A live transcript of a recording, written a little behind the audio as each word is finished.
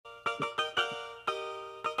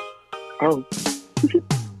Oh.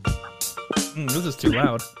 This is too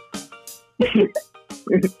loud.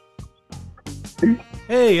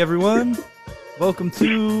 Hey everyone, welcome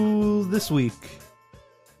to this week.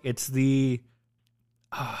 It's the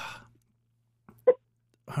I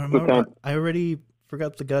already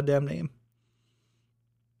forgot the goddamn name.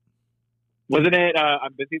 Wasn't it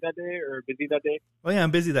I'm busy that day or busy that day? Oh yeah,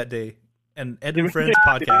 I'm busy that day. And Ed and Friends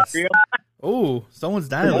podcast. Oh, someone's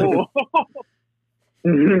dialing.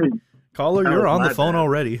 Oh. Caller, you're on the phone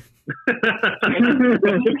already.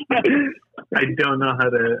 I don't know how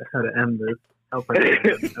to end this. Okay.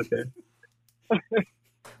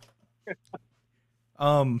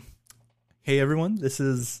 Hey everyone, this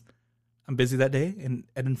is I'm busy that day in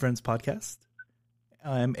Ed and Friends podcast.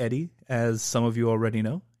 I'm Eddie, as some of you already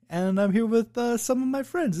know, and I'm here with some of my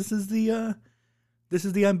friends. This is the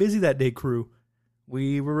I'm busy that day crew.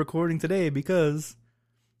 We were recording today because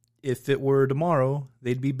if it were tomorrow,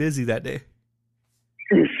 they'd be busy that day.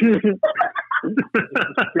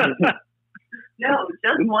 No,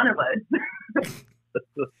 just one of us. That's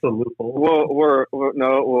the loophole.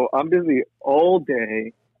 Well, I'm busy all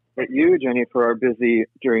day, but you, Jennifer, are busy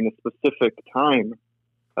during a specific time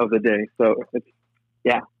of the day. So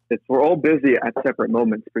we're all busy at separate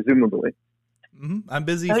moments, presumably. Mm-hmm. I'm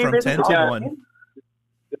busy from 10 to 1.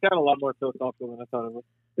 It sounded a lot more philosophical than I thought it was.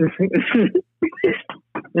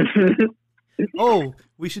 Oh,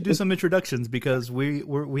 we should do some introductions because we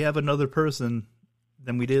have another person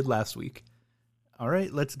than we did last week. All right,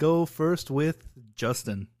 let's go first with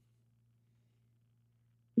Justin.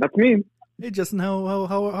 That's me. Hey, Justin, how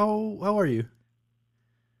are you?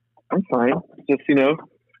 I'm fine. Just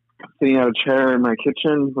sitting at a chair in my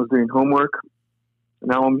kitchen, was doing homework.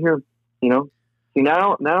 Now I'm here. See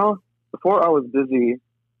now before I was busy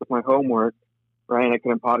with my homework, right? And I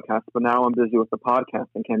couldn't podcast, but now I'm busy with the podcast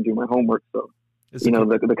and can't do my homework. So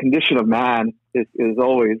the condition of man is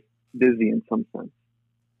always busy in some sense.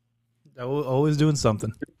 Always doing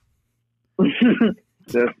something. You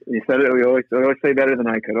said it. We always say better than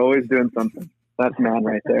I could. Always doing something. That's man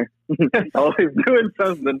right there. Always doing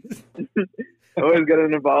something. Always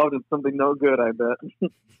getting involved in something no good, I bet.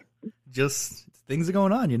 Just things are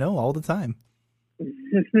going on, all the time.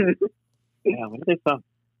 Yeah, what did they say?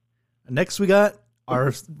 Next, we got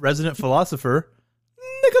our resident philosopher,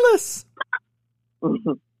 Nicholas.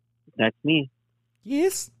 That's me.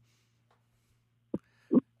 Yes.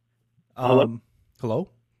 Hello?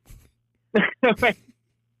 Wait,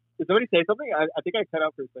 did somebody say something? I think I cut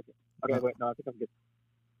out for a second. Okay, wait, no, I think I'm good.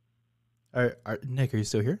 All right, Nick, are you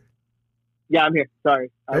still here? Yeah, I'm here.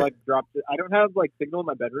 Sorry. I dropped it. I don't have signal in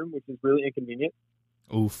my bedroom, which is really inconvenient.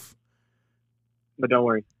 Oof. But don't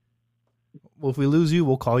worry. Well, if we lose you,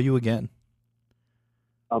 we'll call you again.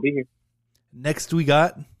 I'll be here. Next, we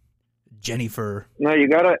got Jennifer. No, you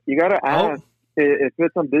gotta ask. If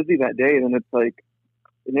it's I'm busy that day, then it's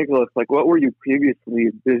Nicholas, what were you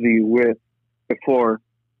previously busy with before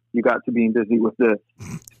you got to being busy with this?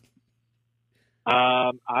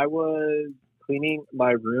 I was cleaning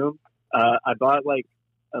my room. I bought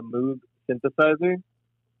a Moog synthesizer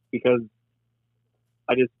because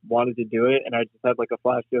I just wanted to do it, and I just had a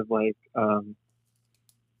flash of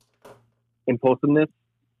impulsiveness.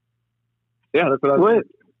 Yeah, that's what I was.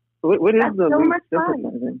 What is That's the so Moog much fun.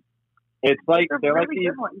 synthesizer? It's they're really these.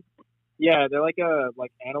 good ones. Yeah, they're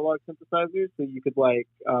analog synthesizers, so you could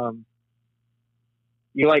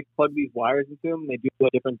you plug these wires into them, and they do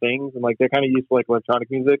different things, and they're kind of used for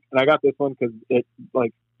electronic music. And I got this one because it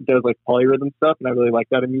does polyrhythm stuff, and I really like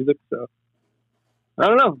that in music. So I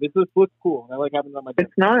don't know, this looks cool, and I like having it on my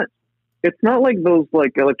desk. It's not like those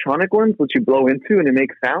electronic ones which you blow into and it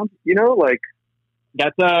makes sound.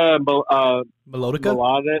 That's Melodica.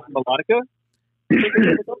 Melodica.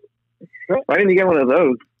 Why didn't you get one of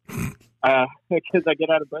those? Because I get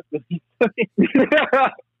out of breath.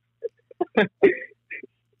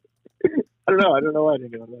 I don't know why I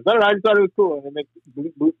didn't get one of those. I don't know. I just thought it was cool, and it makes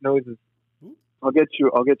boop boop noises. I'll get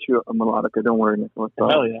you a melodica. Don't worry, Nicholas.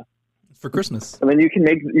 Hell yeah! It's for Christmas. And then you can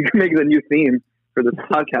make the new theme for this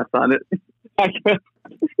podcast on it.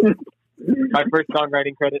 My first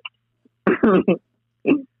songwriting credit.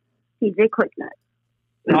 DJ Quicknut.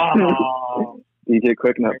 Oh, DJ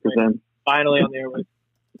Quicknut presents. Finally on the airwaves.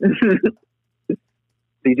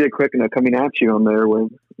 DJ Quicknut coming at you on the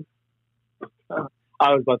airwaves.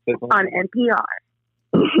 I was about to say something. On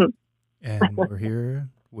NPR. And we're here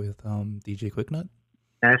with DJ Quicknut.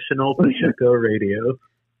 National Pacheco Radio.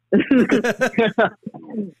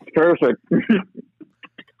 Perfect.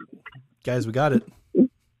 Guys, we got it.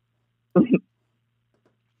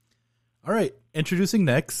 All right, introducing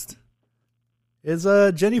next is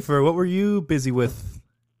Jennifer. What were you busy with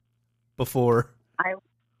before?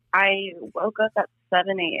 I woke up at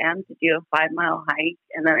 7 a.m. to do a 5-mile hike,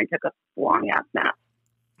 and then I took a long ass nap.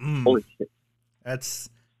 Holy shit. That's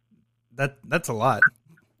a lot.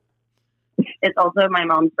 It's also my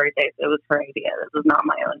mom's birthday, so it was her idea. This was not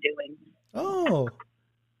my own doing. Oh,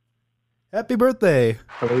 happy birthday!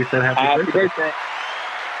 I thought we said happy birthday.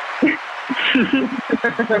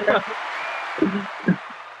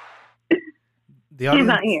 The audience, She's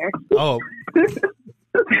not here. Oh,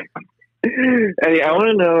 Eddie, I want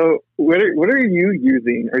to know what are you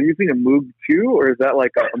using? Are you using a Moog 2, or is that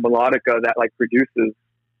like a melodica that like produces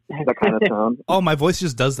that kind of sound? oh, my voice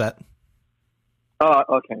just does that. Oh,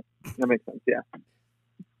 okay, that makes sense. Yeah.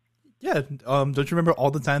 Yeah. Don't you remember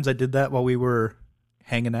all the times I did that while we were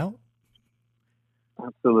hanging out?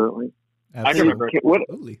 Absolutely. I can remember.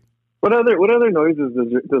 Absolutely. What other noises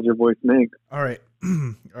does your voice make? All right.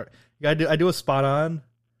 All right. Yeah, I do a spot on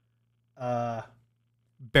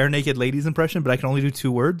bare naked ladies impression, but I can only do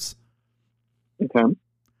 2 words. Okay.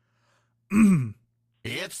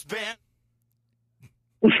 It's been.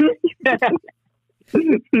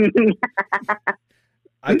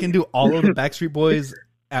 I can do all of the Backstreet Boys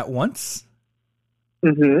at once.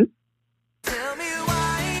 Mm-hmm. Tell me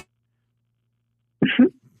why.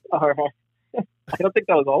 All right. I don't think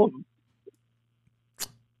that was all of them.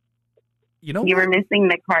 You know, You were missing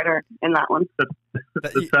Nick Carter in that one.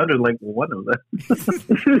 It sounded like one of them.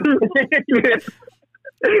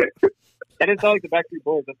 That didn't sound like the Backstreet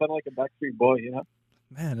Boys. That sounded like a Backstreet Boy, you know?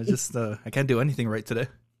 man, I just I can't do anything right today.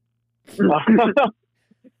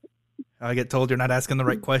 I get told you're not asking the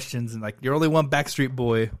right questions, and like you're only one Backstreet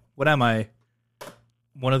Boy. What am I?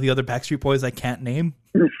 One of the other Backstreet Boys I can't name.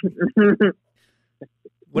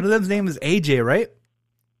 One of them's name is AJ, right?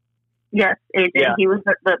 Yes, AJ. Yeah. He was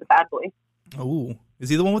the bad boy. Oh, is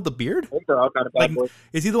he the one with the beard? I think they're all kind of bad Like, boys.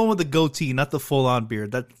 is he the one with the goatee, not the full-on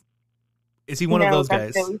beard? That is he one of those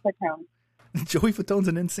guys? That's Joey Fatone. Joey Fatone's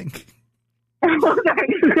an NSYNC. Oh,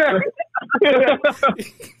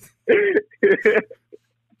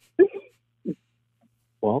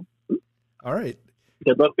 Well, All right.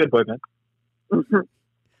 they're both good boy bands.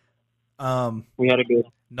 We had a good.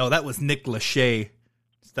 No, that was Nick Lachey.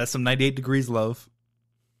 That's some 98 Degrees love.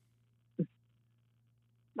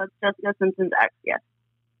 That's Jessica Simpson's ex, yes.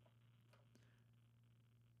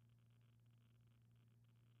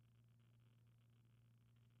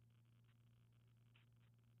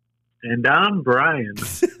 And I'm Brian.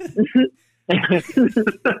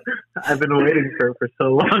 I've been waiting for so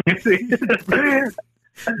long.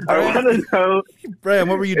 I want to know Brian,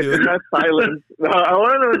 what were you in doing? that silence. No, I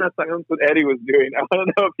want to know in that silence what Eddie was doing. I want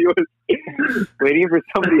to know if he was waiting for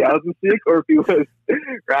somebody else to speak, or if he was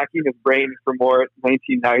racking his brain for more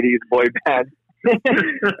 1990s boy band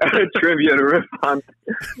trivia to riff on.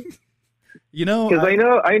 You know, Because I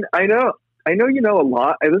know you know a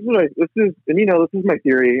lot. This is my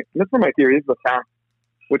theory. And that's where my theory is the fact,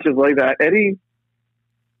 which is like that Eddie,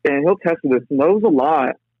 and he'll test this, knows a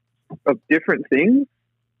lot of different things,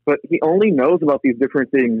 but he only knows about these different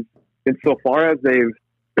things insofar as they've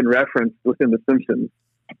been referenced within The Simpsons.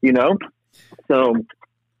 You know, so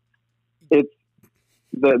it's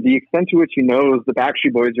the extent to which he knows the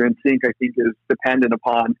Backstreet Boys are in sync. I think is dependent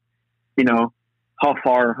upon how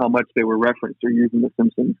far, how much they were referenced or used in The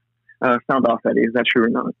Simpsons. Sound off, Eddie. Is that true or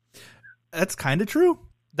not? that's kind of true.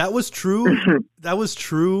 That was true. That was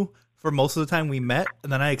true for most of the time we met,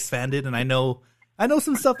 and then I expanded, and I know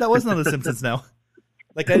some stuff that wasn't on The Simpsons now.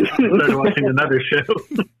 Like I started watching another show.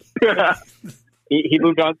 He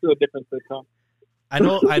moved on to a different sitcom.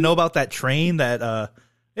 I know about that train that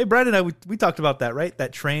hey, Brad and I we talked about that, right?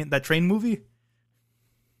 That train movie.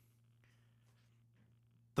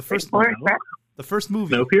 The first movie.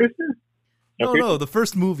 Snowpiercer? No, the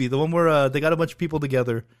first movie, the one where they got a bunch of people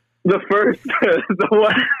together. The first, the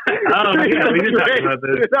one. Oh, yeah, we did talk about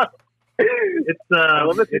this. It's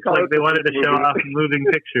like they wanted to show off moving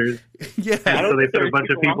pictures, Yeah. so they put a bunch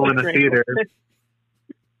of people in a theater.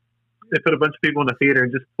 They put a bunch of people in a theater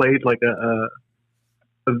and just played like a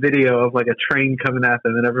video of like a train coming at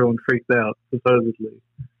them, and everyone freaked out, supposedly.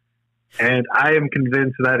 And I am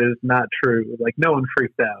convinced that is not true. Like, no one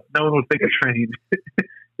freaked out. No one would think a train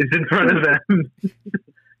is in front of them.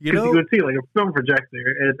 You You would see like a film projector,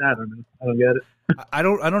 and I don't know. I don't get it. I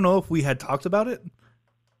don't know if we had talked about it,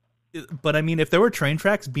 but I mean, if there were train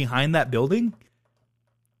tracks behind that building,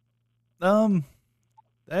 I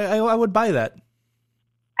would buy that.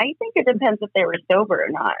 I think it depends if they were sober or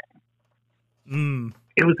not.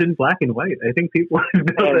 It was in black and white. I think people know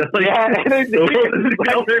that. Like,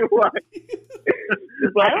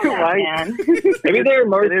 Black and white. Man. Maybe they were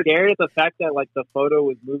more scared at the fact that like the photo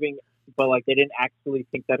was moving but like they didn't actually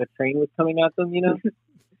think that a train was coming at them. You know?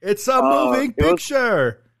 It's a moving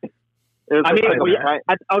picture. I mean,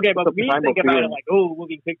 okay, but we primal think about fear. it like, oh,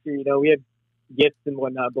 moving picture. You know, we have gifts and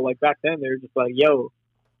whatnot, but like back then they were just like, yo,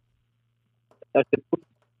 that's it.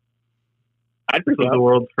 I'd This freak was the out.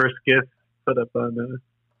 world's first gift put up on.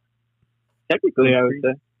 Technically, I would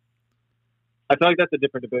say. I feel like that's a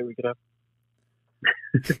different debate we could have.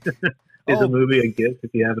 Is Oh. a movie a gift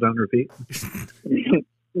if you have it on repeat?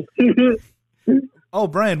 Oh,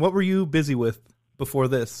 Brian, what were you busy with before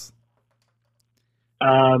this?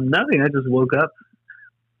 Nothing. I just woke up.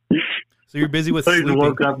 So you're busy with I just sleeping.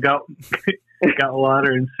 woke up, got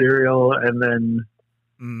water and cereal, and then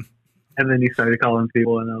Mm. you started calling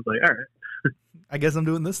people, and I was like, all right. I guess I'm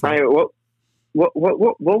doing this thing. Ryan, what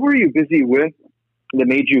were you busy with that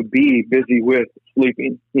made you be busy with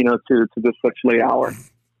sleeping? You know, to this such late hour.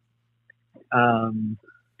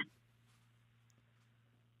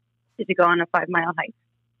 Did you go on a 5-mile hike?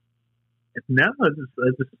 No, I just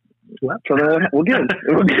slept. So we'll give.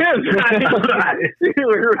 We'll give. I'm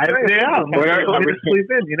just sleep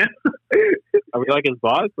in, you know. Are we like his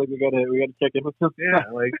boss? Like we gotta check in with him. Yeah,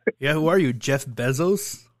 like Yeah, who are you, Jeff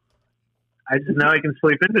Bezos? I just know I can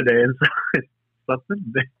sleep in today, and so I slept in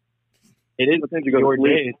today. It is What time did you go to your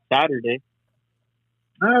sleep? day. It's Saturday.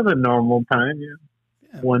 The normal time, yeah,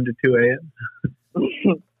 Yeah. 1 to 2 a.m.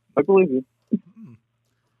 I believe you.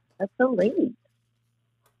 That's so late.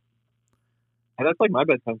 And that's like my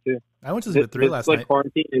bedtime too. I went to sleep at 3 last night.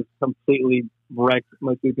 Quarantine is completely wrecked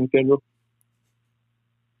my sleeping schedule.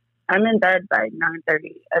 I'm in bed by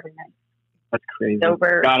 9:30 every night. That's crazy.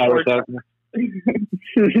 Sober. God, I wish or-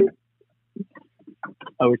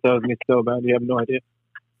 that was me so bad. You have no idea.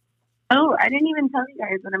 Oh, I didn't even tell you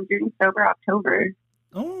guys that I'm doing sober October.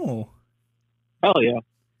 Oh, Hell yeah.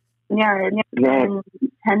 Yeah, and it's been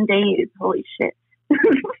 10 days. Holy shit. You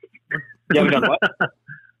haven't done what?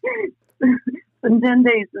 It's been 10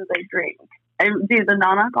 days since I drink. Dude, the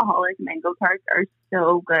non-alcoholic mango carts are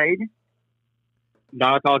so good.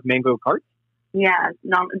 Non-alcoholic mango cart? Yeah,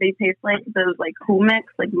 they taste like those like hummus,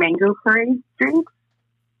 like mango curry drinks.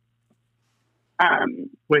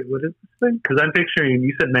 Wait, what is this thing? Because I'm picturing,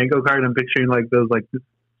 you said mango cart, I'm picturing like those like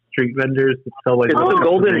street vendors that sell like It's the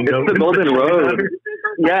golden road.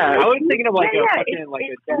 Yeah, I was thinking of like Yeah, a yeah, fucking it's- like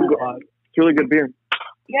it's, a Joe Pod. it's really good beer.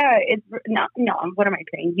 Yeah, it's no. What am I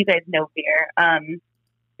saying? You guys know beer.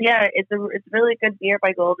 Yeah, it's really good beer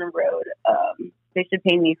by Golden Road. They should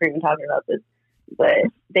pay me for even talking about this, but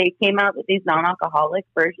they came out with these non-alcoholic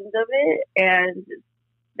versions of it, and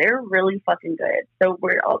they're really fucking good. So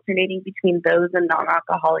we're alternating between those and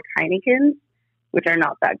non-alcoholic Heinekens, which are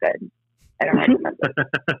not that good. I don't recommend them.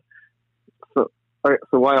 All right,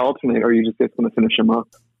 so why alternate? Or are you just going to finish them up?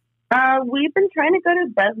 We've been trying to go to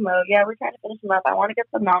Besmo. Yeah, we're trying to finish them up. I want to get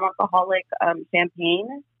the non-alcoholic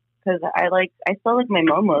champagne because I still like my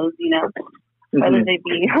momos, you know, whether they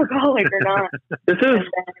be alcoholic or not. This is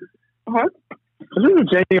And then, this is a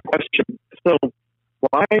genuine question. So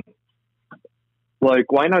why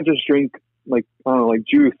not just drink like I don't know, like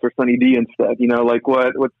juice or Sunny D instead? You know, like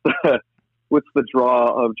what's the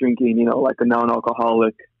draw of drinking, you know, like a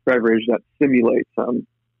non-alcoholic beverage that simulates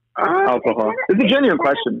alcohol? It's a genuine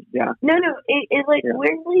question. Yeah. No, it like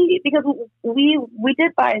weirdly because we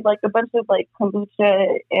did buy like a bunch of like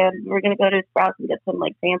kombucha and we're gonna go to Sprouts and get some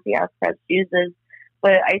like fancy ass pressed juices,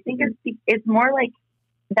 but I think it's more like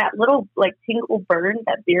that little like tingle burn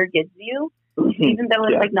that beer gives you, even though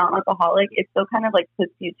it's like non-alcoholic, it still kind of like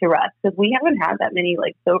puts you to rest because we haven't had that many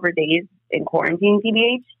like sober days in quarantine,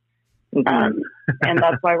 TBH. And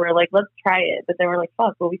that's why we're like, let's try it. But then we're like,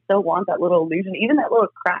 fuck, but we still want that little illusion. Even that little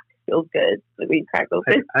crack feels good. So we crack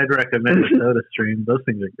open. I'd recommend the Soda Stream. Those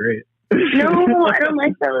things are great. No, I don't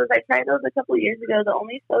like those. I tried those a couple years ago. The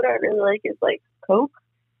only soda I really like is like Coke.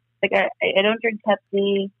 Like I don't drink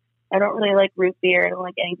Pepsi. I don't really like root beer. I don't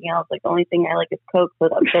like anything else. Like the only thing I like is Coke. So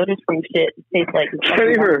that Soda Stream shit tastes like.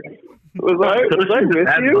 Jennifer, was I with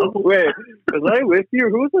you? Wait, was I with you?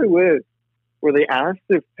 Who was I with? Where they asked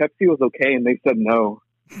if Pepsi was okay and they said no.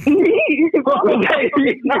 Well,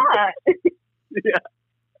 it's not. Yeah.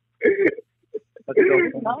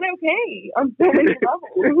 It's not okay on so many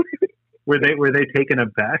levels. Were they taken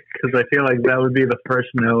aback? Because I feel like that would be the first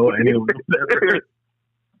no anyone would ever.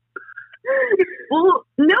 Well,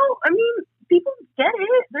 no, I mean, people get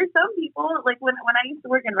it. There's some people, like when I used to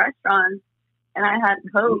work in restaurants and I had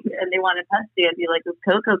Coke and they wanted Pepsi, I'd be like, is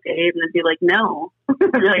Coke okay? And they'd be like, no. I'd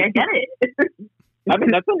be like, I get it. I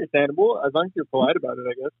mean, that's understandable as long as you're polite about it,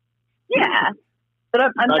 I guess. Yeah. But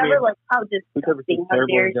I'm never like, how disgusting, how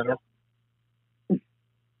dare in general. you.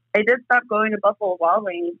 I did stop going to Buffalo Wild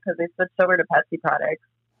Wings because they switched over to Pepsi products.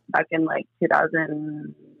 back in like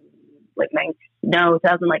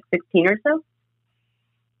 2016 or so.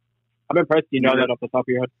 I'm impressed you know that off the top of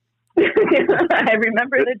your head. I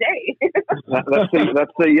remember the day. That's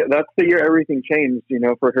the year everything changed. You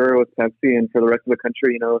know, for her it was Pepsi, and for the rest of the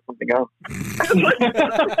country, you know, it was something else.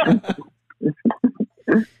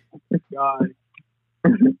 God.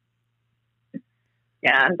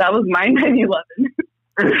 Yeah, that was my 9/11.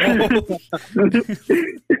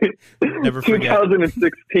 Never forget.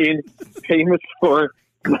 2016, famous for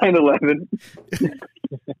 9/11.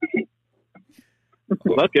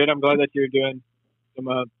 Well, that's good. I'm glad that you're doing some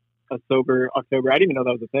a sober October. I didn't even know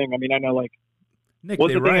that was a thing. I mean, I know like Nick,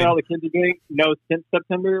 what's they the thing that rhyme. all the kids are doing? No, since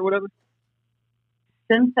September or whatever.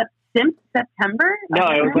 Since September? No,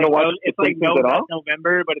 I it was don't know. like, it's like no, at all? not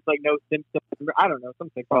November, but it's like no since September. I don't know,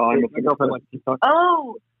 something. Oh, I My must have girlfriend likes TikTok.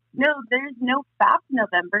 Oh, no, there's no FAP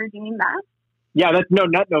November. Do you mean that? Yeah, that's no,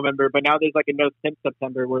 not November, but now there's like a no since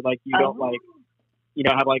September where like you don't like, you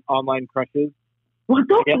know, have like online crushes. What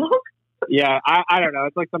the Yeah. fuck? Yeah, I don't know.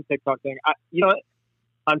 It's like some TikTok thing. You know what?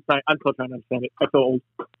 I'm still trying to understand it. I feel old.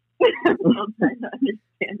 I'm still trying to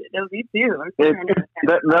understand it. No, me too. I'm still trying to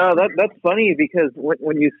understand it. That's funny because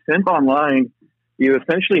when you simp online, you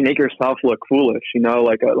essentially make yourself look foolish. You know,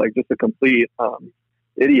 like just a complete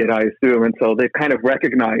idiot, I assume. And so they've kind of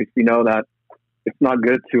recognized, you know, that it's not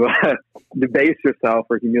good to debase yourself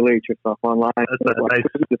or humiliate yourself online. That's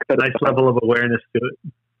a nice level of awareness to it.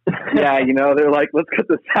 Yeah, you know, they're like, let's cut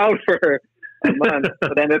this out for a month.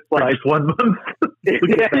 But then it's like, Just 1 month.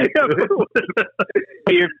 yeah,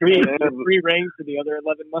 But you're free reign for the other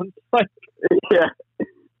 11 months. yeah.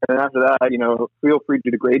 And after that, you know, feel free to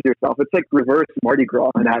degrade yourself. It's like reverse Mardi Gras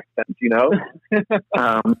in that sense, you know?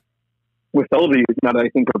 With all these, now that I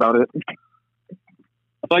think about it. I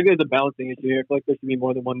feel like there's a balancing issue here. I feel like there should be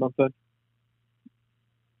more than 1 month then.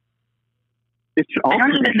 It should also don't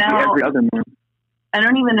even be know. every other month. I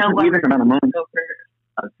don't even know what Even amount of months.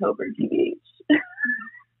 October GBH.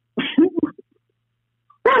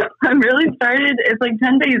 I'm really started. It's like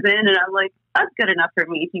 10 days in, and I'm like, that's good enough for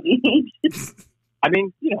me, TBH. I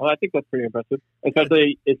mean, you know, I think that's pretty impressive.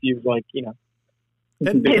 Especially if you've like, you know,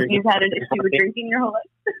 If you've had an issue with drinking your whole life.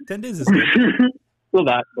 10 days is good. still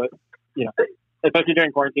that, but you know, especially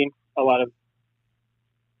during quarantine, I'm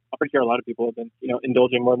pretty sure a lot of people have been, you know,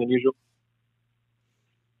 indulging more than usual.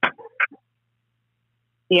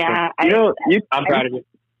 Yeah. You know, I'm proud of you.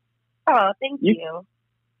 Oh, thank you.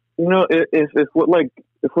 You know, if what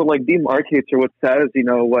demarcates or what says, you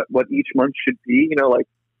know, what each month should be, you know, like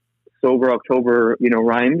sober October, you know,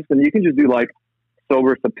 rhymes, and you can just do like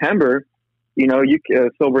sober September, you know,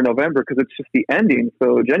 sober November, because it's just the ending.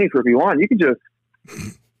 So Jennifer, if you want, you can just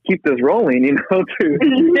keep this rolling, you know, to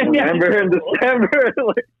November and December.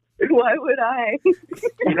 Like, why would I?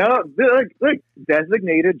 You know, like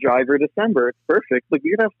designated driver December. It's perfect. Like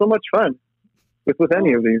you can have so much fun with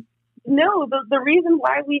any of these. No, the reason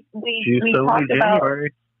why we talked about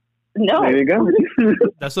January. no. There you go.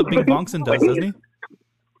 That's what Bing Bongson does, doesn't he?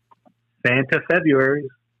 Santa February.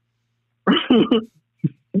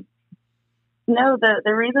 No,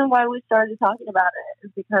 the reason why we started talking about it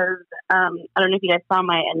is because I don't know if you guys saw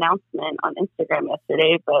my announcement on Instagram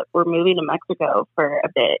yesterday, but we're moving to Mexico for a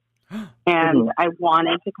bit, and I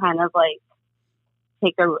wanted to kind of like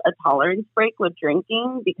take a tolerance break with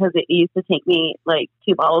drinking because it used to take me like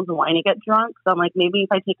 2 bottles of wine to get drunk. So I'm like, maybe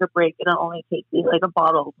if I take a break, it'll only take me like a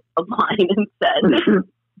bottle of wine instead.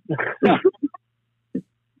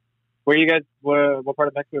 Where you guys? What part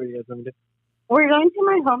of Mexico are you guys moving to? We're going to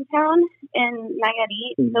my hometown in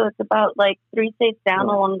Nayarit, so it's about like 3 states down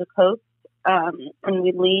along the coast, and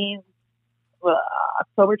we leave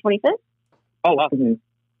October 25th. Oh wow! Mhm.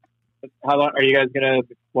 How long are you guys gonna?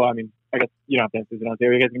 Well, I mean, I guess you don't have to answer this. Are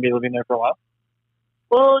you guys gonna be living there for a while?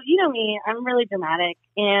 Well, you know me, I'm really dramatic,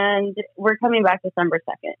 and we're coming back December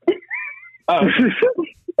 2nd. Oh,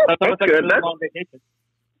 that's almost like good. a long vacation.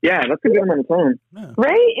 Yeah, that's a good amount of time. Yeah.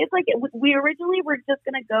 Right? It's like we originally were just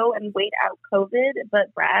going to go and wait out COVID,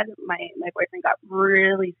 but Brad, my boyfriend, got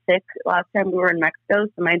really sick last time we were in Mexico,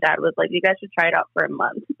 so my dad was like, you guys should try it out for a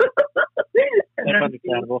month. That's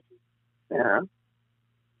understandable. Yeah.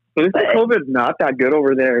 So is the COVID not that good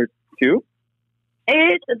over there too?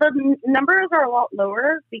 The numbers are a lot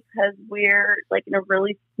lower because we're like in a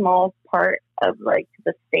really small part of like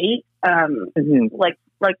the state. Like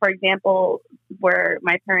for example, where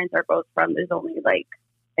my parents are both from, there's only like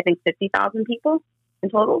I think 50,000 people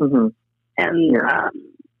in total, and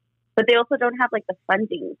but they also don't have like the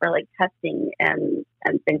funding for like testing and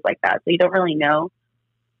things like that, so you don't really know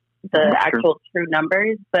the actual true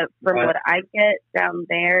numbers. But from what I get down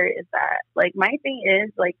there is that like my thing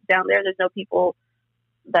is like down there, there's no people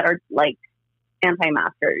that are like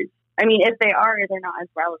anti-maskers. I mean, if they are, they're not as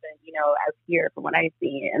relevant, as here from what I've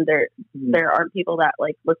seen. And there are people that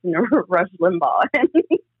like listen to Rush Limbaugh and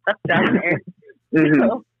stuff down there.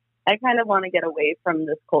 So I kind of want to get away from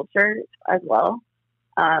this culture as well.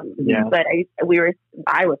 But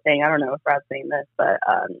I was saying, I don't know if Brad's saying this, but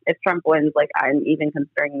if Trump wins, like I'm even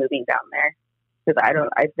considering moving down there because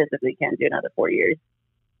I physically can't do another 4 years.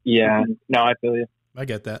 Yeah, no, I feel you. I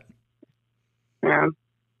get that. Yeah.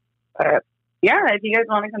 Yeah, if you guys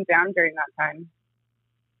want to come down during that time.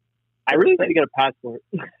 I really need to get a passport.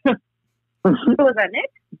 Was that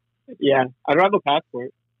Nick? Yeah, I don't have a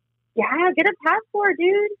passport. Yeah, get a passport,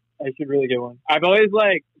 dude. I should really get one. I've always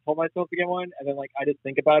like told myself to get one, and then like I just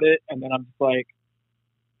think about it, and then I'm just like,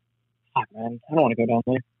 fuck, man, I don't want to go down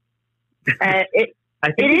there.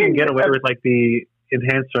 I think you can get away with like the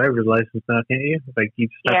enhanced driver's license now, can't you? Like you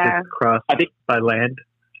just have to cross by land.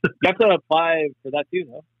 You have to apply for that too,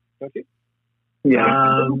 though, don't you?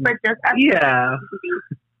 Yeah. Yeah.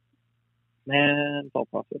 Man, it's all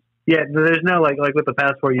process. Yeah, there's no like with the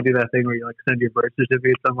passport, you do that thing where you like send your birth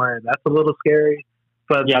certificate somewhere, and that's a little scary.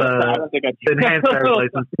 But yeah, I don't think I'd the enhanced driver's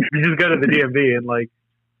license, you just go to the DMV and like,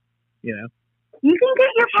 you can get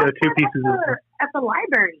your show two pieces at the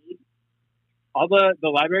library. All the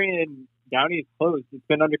library in Downey is closed. It's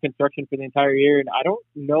been under construction for the entire year, and I don't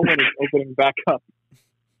know when it's opening back up.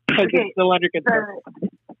 It's still under construction.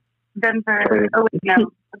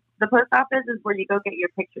 The post office is where you go get your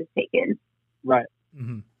pictures taken. Right.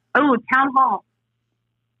 Mm-hmm. Oh, town hall.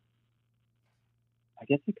 I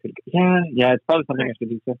guess I could. Yeah, it's probably something I should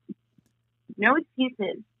do. So. No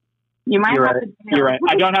excuses. You might You're have right. to. You're right.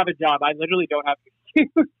 I don't have a job. I literally don't have an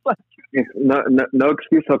excuse. No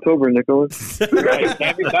excuse October, Nicholas. Right.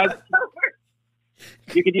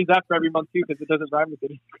 You could use that for every month too because it doesn't rhyme with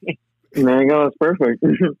anything. There you go. It's perfect.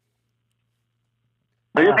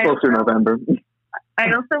 I get closer to November.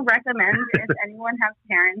 I also recommend if anyone has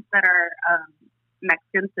parents that are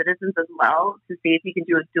Mexican citizens as well to see if you can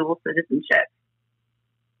do a dual citizenship.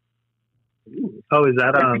 Oh, is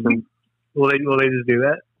that will they just do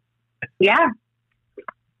that? Yeah.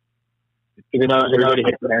 Even though everybody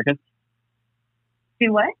hates Americans.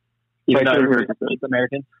 Do what? Even though everybody hates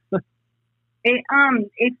Americans. It's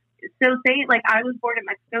so say like I was born in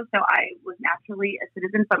Mexico, so I was naturally a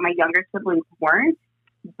citizen, but my younger siblings weren't.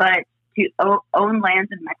 But to own land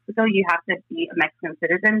in Mexico, you have to be a Mexican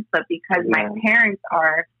citizen. But because my parents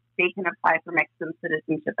are, they can apply for Mexican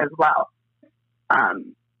citizenship as well.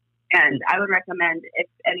 And I would recommend if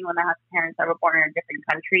anyone that has parents that were born in a different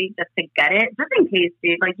country, just to get it, just in case,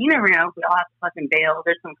 dude. Like you never know if we all have to fucking bail.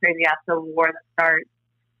 There's some crazy ass civil war that starts.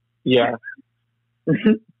 Yeah.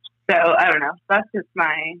 So I don't know. That's just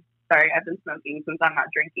my. Sorry, I've been smoking since I'm not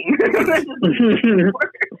drinking.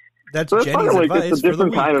 That's so Jenny's like advice it's a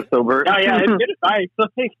different kind of sober. Oh yeah, it's good advice.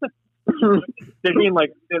 They mean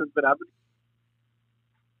like it's been happening.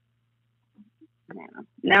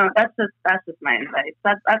 No, that's just my advice.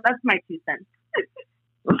 That's my 2 cents.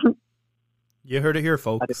 You heard it here,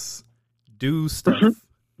 folks. Do stuff.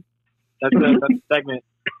 That's a segment.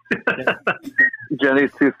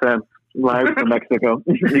 Jenny's 2 cents live from Mexico.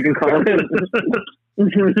 You can call it.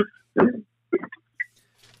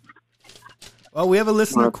 Well, we have a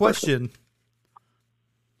listener question.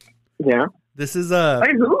 Yeah. This is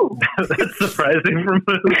Wait, who? That's surprising for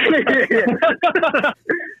me.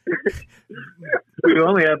 We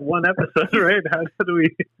only have one episode, right? How do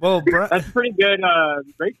we? Well, that's pretty good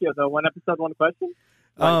ratio, though. 1 episode, 1 question.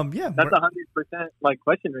 Yeah, that's 100% like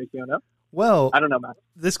question ratio, no? Well, I don't know, Matt.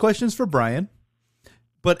 This question's for Brian,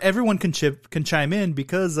 but everyone can chime in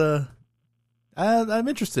because I'm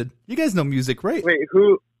interested. You guys know music, right? Wait,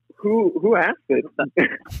 who asked it?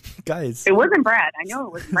 Guys, it wasn't Brad. I know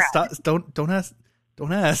it was Brad. Stop, don't ask.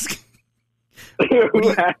 Don't ask.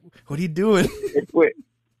 What are you doing? Wait,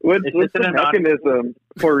 what's the mechanism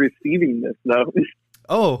for receiving this, though?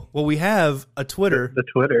 Oh, well, we have a Twitter. The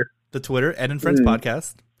Twitter, Ed and Friends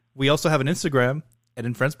Podcast. We also have an Instagram, Ed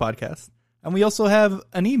and Friends Podcast. And we also have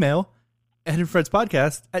an email, Ed and Friends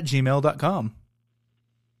Podcast @gmail.com.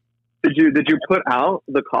 Did you put out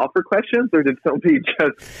the call for questions, or did somebody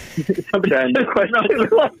just send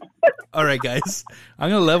questions? All right, guys. I'm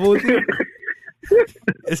going to level with you.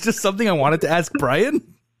 It's just something I wanted to ask Brian.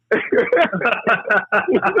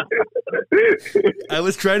 I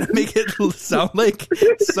was trying to make it sound like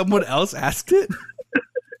someone else asked it.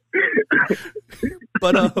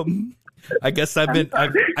 But I guess I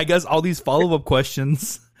guess all these follow-up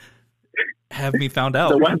questions have me found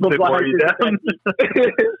out.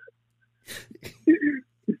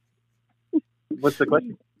 What's the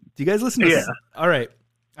question? Do you guys listen to Yeah. All right.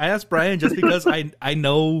 I asked Brian just because I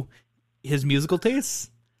know his musical tastes.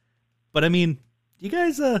 But I mean, you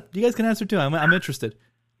guys can answer too. I'm interested.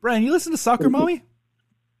 Brian, you listen to Soccer Mommy?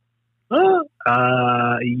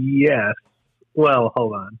 Yes. Well,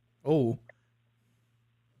 hold on. Oh.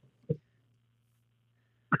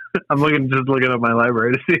 I'm just looking at my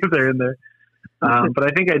library to see if they're in there. But I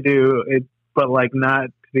think I do. But like not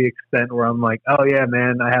to the extent where I'm like, oh yeah,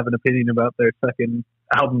 man, I have an opinion about their second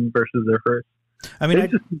album versus their first. I mean,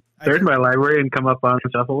 they're in my library and come up on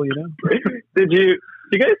shuffle, you know. Did you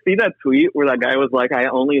guys see that tweet where that guy was like, I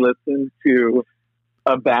only listened to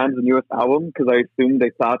a band's newest album because I assumed they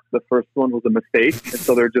thought the first one was a mistake, and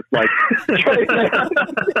so they're just like,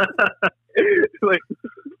 like,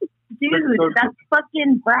 dude, that's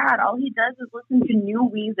fucking Brad. All he does is listen to new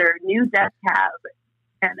Weezer, new Death Cab,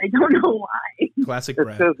 and I don't know why. Classic it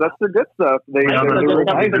Brad. says that's the good stuff. They're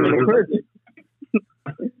revising it.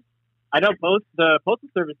 I know the Postal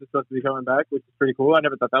Service is supposed to be coming back, which is pretty cool. I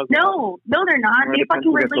never thought that was No, they're not. They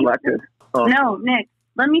fucking released it. Oh. No, Nick,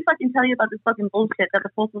 let me fucking tell you about this fucking bullshit that the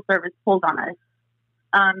Postal Service pulled on us.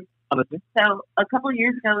 honestly. So a couple of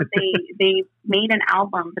years ago, they made an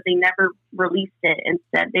album, but they never released it.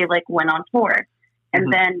 Instead, they like went on tour,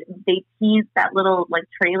 and then they teased that little like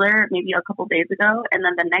trailer maybe a couple days ago, and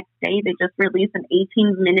then the next day they just released an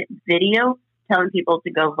 18-minute video telling people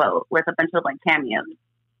to go vote with a bunch of like cameos.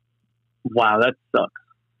 Wow, that sucks.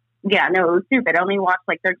 Yeah, no, it was stupid. I only watched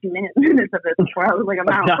like 13 minutes of it before I was like, I'm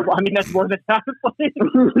out. I mean, that's more than half.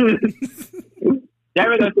 Yeah,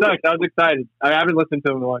 but that sucks. I was excited. I haven't listened to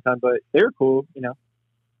them in a long time, but they were cool, you know.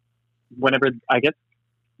 Whenever, I guess,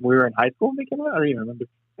 we were in high school when they came out? I don't even remember.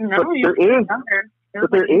 No,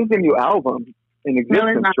 But there is a new album in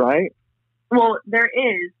existence, right? Well, there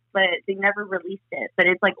is, but they never released it. But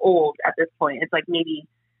it's like old at this point. It's like maybe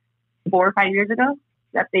 4 or 5 years ago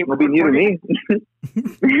that they It'll be new to me.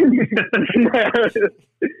 You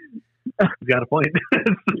got a point.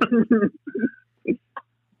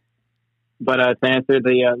 But to answer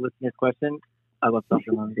the listener's question, I love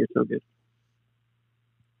Soccer Mommy. They're so good.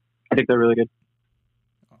 I think they're really good.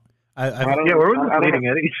 Where was this meeting,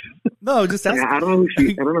 Eddie? No, just asking. I don't know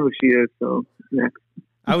who she is. So next.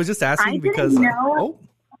 I was just asking because. Oh,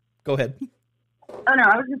 go ahead. Oh no,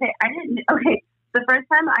 I was gonna say I didn't. Okay, the first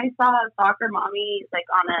time I saw Soccer Mommy like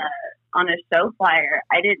on a show flyer,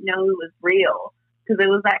 I didn't know it was real because it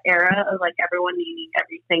was that era of like everyone needing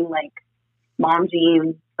everything like mom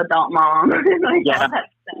jeans, adult mom, and like all that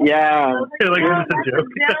stuff. Yeah. Like, it's a joke.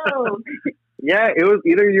 No. Yeah, it was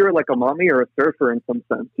either you were like a mommy or a surfer in some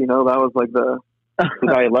sense. You know, that was like the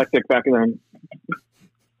dialectic back then.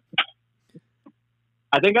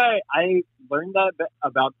 I think I learned that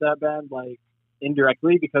about that band like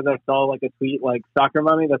indirectly because I saw like a tweet like Soccer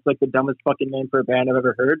Mommy. That's like the dumbest fucking name for a band I've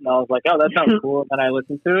ever heard, and I was like, oh, that sounds cool. And then I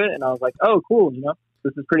listened to it, and I was like, oh, cool. You know,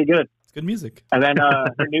 this is pretty good. It's good music. And then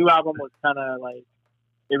her new album was kind of like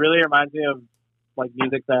it really reminds me of like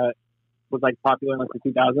music that was like popular in like the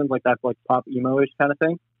 2000s, like that's like pop emo-ish kind of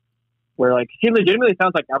thing. Where like she legitimately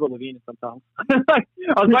sounds like Avril Lavigne in some songs. Like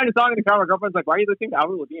I was writing a song in the car, my girlfriend's like, "Why are you listening to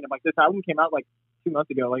Avril Lavigne?" I'm like, "This album came out like 2 months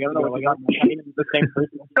ago. Like I don't know, like I'm not even the same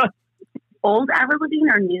person." Old Avril Lavigne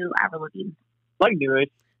or new Avril Lavigne? Like newish.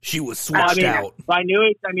 She was swatched out. By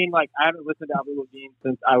newish, I mean like I haven't listened to Avril Lavigne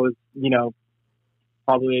since I was, you know,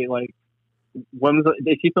 probably like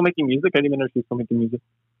is she still making music? I didn't even know she's still making music.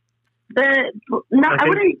 I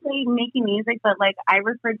wouldn't say making music, but like I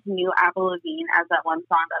referred to new Avril Lavigne as that one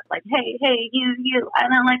song that's like, hey, you, I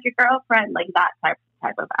don't like your girlfriend, like that type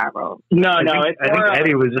of Avril. I think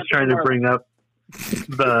Eddie was just trying to bring up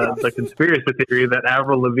the conspiracy theory that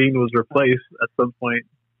Avril Lavigne was replaced at some point,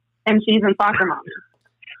 and she's in Soccer Mommy.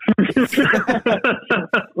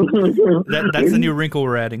 That's the new wrinkle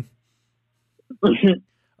we're adding.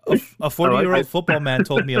 A 40-year-old football man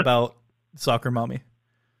told me about Soccer Mommy.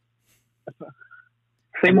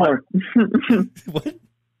 Say more. What?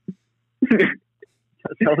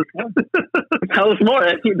 Tell us more.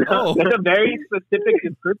 Oh. That's a very specific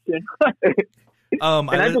description.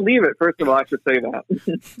 I believe it. First of all, I should say that.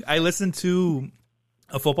 I listened to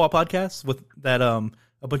a football podcast with that a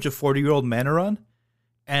bunch of 40-year-old men are on,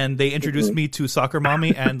 and they introduced me to Soccer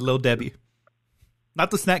Mommy and Lil Debbie.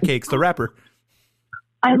 Not the snack cakes, the rapper.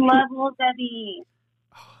 I love Lil Debbie.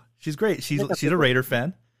 She's great. She's a Raider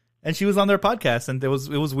fan. And she was on their podcast, and it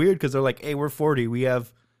was weird because they're like, "Hey, we're 40, we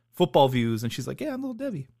have football views," and she's like, "Yeah, I'm Little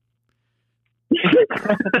Debbie." That's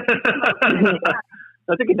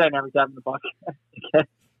a good dynamic to have in the podcast.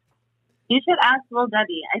 You should ask Lil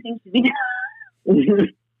Debbie. I think she'd be.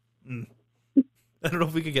 I don't know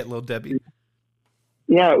if we could get Little Debbie.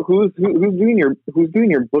 Yeah, who's doing your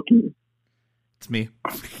booking? It's me.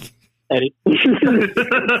 Eddie. What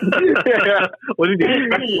did you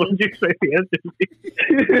say the answer?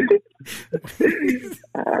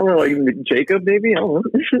 I don't know, like Jacob, maybe. I don't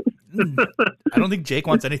know. I don't think Jake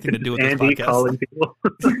wants anything to do with this Andy podcast. calling people.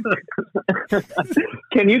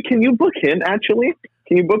 Can you book him? Actually,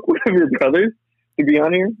 can you book one of your brothers to be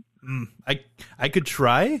on here? I could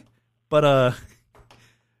try, but I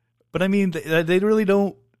mean, they really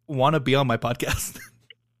don't want to be on my podcast.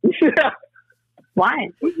 Why?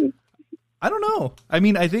 I don't know. I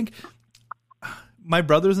mean, I think my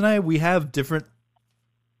brothers and I, we have different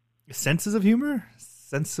senses of humor.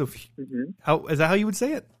 How is that how you would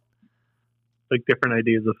say it? Like different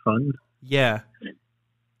ideas of fun. Yeah.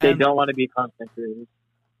 They don't want to be content creators.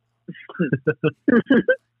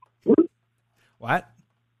 What?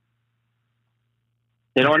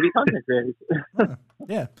 They don't want to be content creators.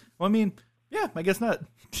 Yeah. Well, I mean, yeah, I guess not.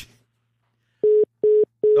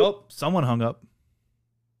 Oh, someone hung up.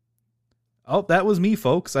 Oh, that was me,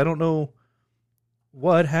 folks. I don't know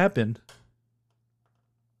what happened.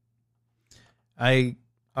 All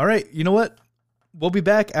right, you know what? We'll be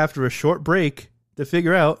back after a short break to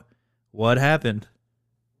figure out what happened.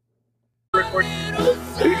 This isn't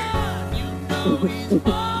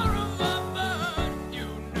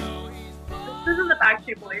the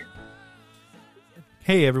Backstreet Boys.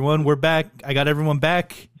 Hey, everyone, we're back. I got everyone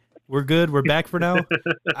back. We're good. We're back for now.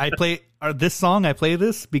 I play this song. I play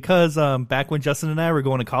this because back when Justin and I were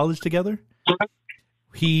going to college together,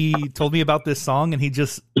 he told me about this song, and he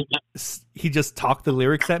just talked the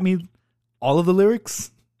lyrics at me, all of the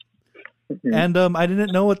lyrics. And I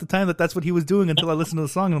didn't know at the time that that's what he was doing until I listened to the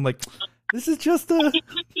song, and I'm like, this is just you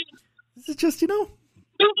know.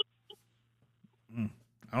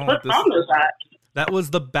 I don't What song was that? That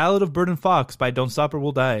was The Ballad of Bird and Fox by Don't Stop or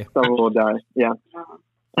We'll Die. Someone will die. Yeah.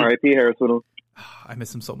 R.I.P. Harris Whittle. I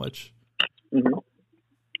miss him so much. Mm-hmm.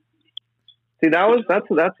 See, that's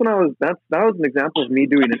when I was that was an example of me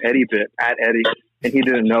doing an Eddie bit at Eddie, and he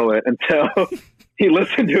didn't know it until he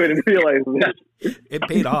listened to it and realized that it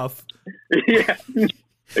paid off. Yeah.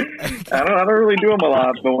 I don't really do them a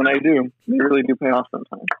lot, but when I do, they really do pay off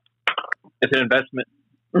sometimes. It's an investment.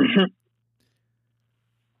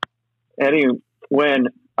 Eddie, when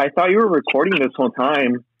I thought you were recording this whole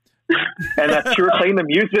time, and that you were playing the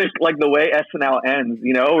music like the way SNL ends,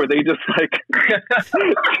 you know, where they just like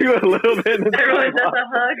do a little bit. Everyone does a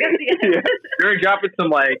hug at the end. Yeah. You're dropping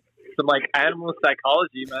some animal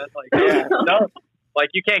psychology, man. Like, yeah, no,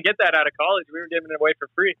 like you can't get that out of college. We were giving it away for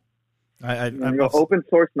free. I'm open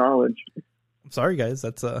source knowledge. I'm sorry, guys.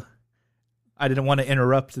 That's I didn't want to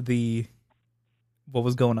interrupt what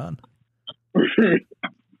was going on.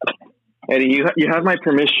 Eddie, you have my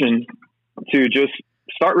permission to just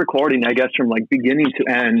start recording, I guess, from like beginning to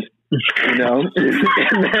end, you know,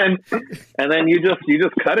 and then you just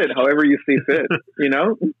cut it however you see fit, you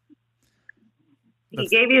know. He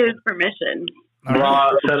gave you his permission. Set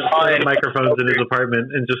up microphones in his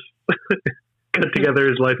apartment and just cut together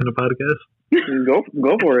his life in a podcast. Go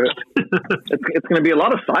for it. It's going to be a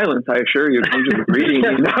lot of silence, I assure you. I'm just reading,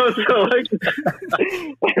 you know. So like,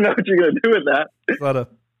 I know what you're going to do with that.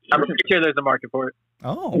 I'm pretty sure there's a market for it.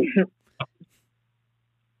 Oh.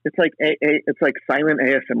 It's like silent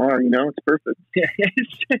ASMR, you know. It's perfect.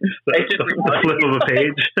 The flip of a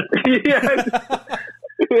page. Yeah.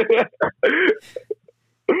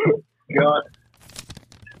 God.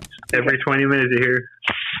 Every 20 minutes you hear.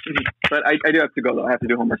 But I do have to go though. I have to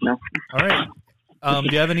do homework now. All right. Do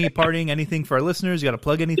you have any anything for our listeners? You got to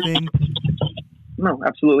plug anything? No,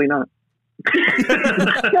 absolutely not.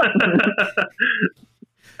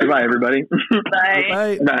 Goodbye, everybody. Bye.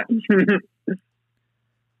 Bye. Bye.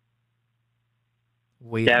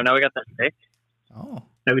 Wait. Damn, now we got that fake. Oh.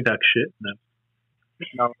 Now we talk shit.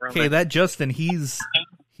 No. Okay, that Justin, he's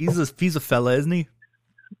a fella, isn't he?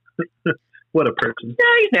 What a person.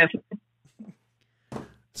 Yeah, he's handsome.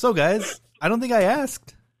 So, guys, I don't think I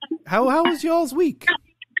asked. How was y'all's week?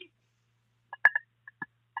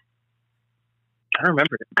 I don't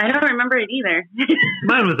remember it. I don't remember it either.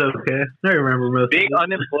 Mine was okay. I remember most Being of it.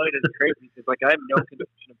 unemployed is crazy because, like, I have no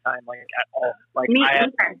conception of time, like, at all. Like, Me I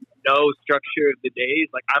have either. no structure of the days.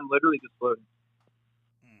 Like, I'm literally just floating.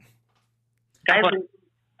 I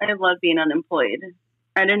love being unemployed.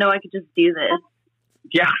 I didn't know I could just do this.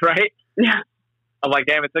 Yeah, right? Yeah. I'm like,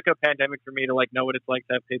 damn, it took a pandemic for me to, like, know what it's like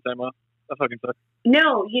to have paid time off. That fucking sucks.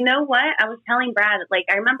 No, you know what? I was telling Brad, like,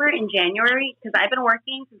 I remember in January, because I've been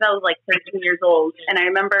working since I was like 13 years old. And I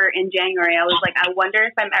remember in January, I was like, I wonder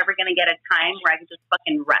if I'm ever going to get a time where I can just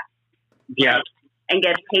fucking rest. Yeah. And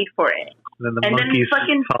get paid for it. And then the And then monkey's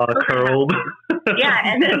fucking paw COVID curled. Yeah,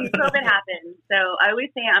 and then COVID happened. So I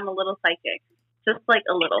always say I'm a little psychic. just like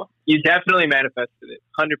a little. You definitely manifested it,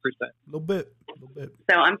 100%. A little bit.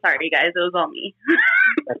 So I'm sorry, guys. It was all me.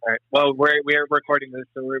 That's all right. Well, we're recording this,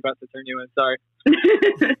 so we're about to turn you in. Sorry.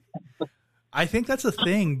 I think that's a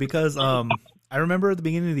thing because I remember at the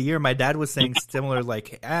beginning of the year, my dad was saying similar,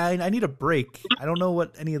 like, I need a break. I don't know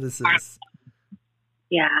what any of this is.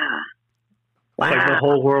 Yeah. Wow. Like the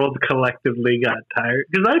whole world collectively got tired.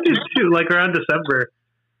 Because I did too. Like around December,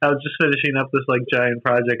 I was just finishing up this like giant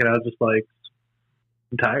project, and I was just like,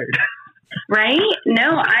 I'm tired. Right?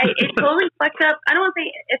 No, it totally fucked up. I don't want to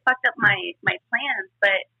say it fucked up my plans,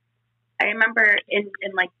 but I remember in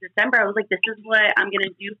like December, I was like, this is what I'm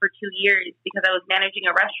going to do for 2 years because I was managing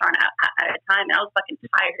a restaurant at a time, and I was fucking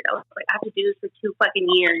tired. I was like, I have to do this for 2 fucking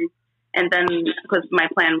years. And then, because my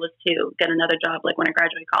plan was to get another job, like when I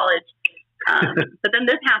graduated college. But then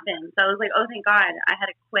this happened. So I was like, oh, thank God, I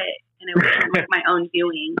had to quit. And it was like my own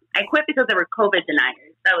doing. I quit because there were COVID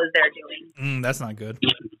deniers. That was their doing. That's not good.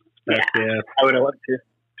 Yeah. I would have loved to.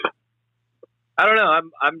 I don't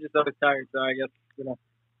know. I'm just always tired, so I guess,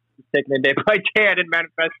 just taking it day by day. I didn't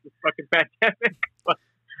manifest this fucking pandemic.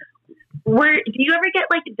 Do you ever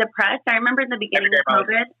get like depressed? I remember in the beginning of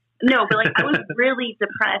COVID. No, but like I was really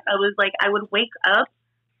depressed. I was like, I would wake up,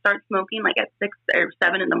 start smoking like at 6 or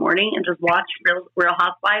 7 in the morning, and just watch Real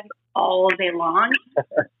Housewives all day long,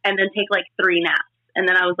 and then take like 3 naps. And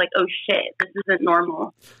then I was like, oh shit, this isn't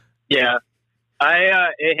normal. Yeah,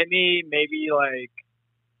 it hit me maybe like.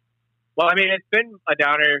 Well, I mean, it's been a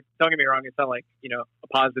downer. Don't get me wrong; it's not like a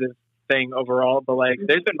positive thing overall, but like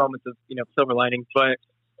there's been moments of silver linings. But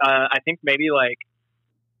I think maybe like.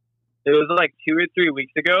 It was like 2 or 3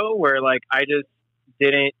 weeks ago where like I just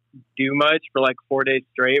didn't do much for like 4 days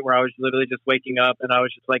straight, where I was literally just waking up and I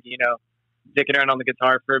was just like, dicking around on the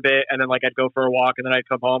guitar for a bit, and then like I'd go for a walk, and then I'd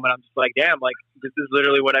come home, and I'm just like, damn, like this is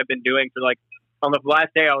literally what I've been doing for like on the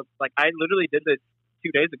last day. I was like, I literally did this 2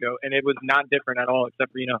 days ago, and it was not different at all,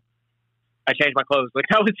 except for I changed my clothes. Like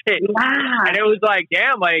that was it. Wow. And it was like,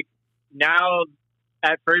 damn, like now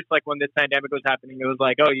at first, like when this pandemic was happening, it was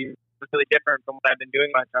like, oh, it's really different from what I've been doing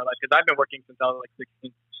my entire life, because I've been working since I was like 16,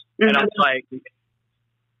 and I was like,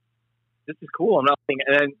 this is cool. I'm not thinking,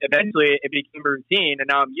 and then eventually it became a routine, and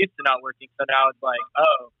now I'm used to not working. So now it's like,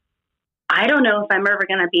 oh, I don't know if I'm ever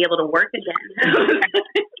gonna be able to work again.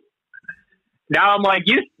 Now I'm like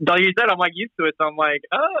used. Like you said, I'm like used to it. So I'm like,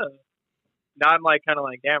 oh, now I'm like kind of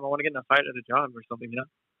like, damn, I want to get in a fight at a job or something,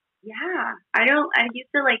 Yeah, I used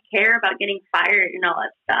to like care about getting fired and all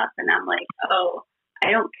that stuff, and I'm like, oh, I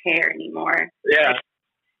don't care anymore. Yeah.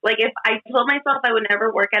 Like if I told myself I would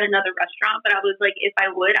never work at another restaurant, but I was like, if I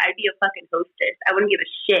would, I'd be a fucking hostess. I wouldn't give a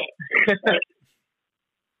shit.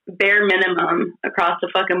 Like, bare minimum across the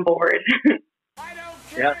fucking board. I don't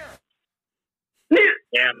care. Yeah.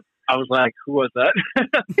 Damn. I was like, who was that?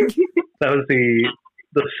 That was the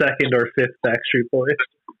second or fifth Backstreet Boys.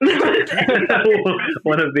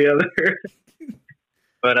 One of the other.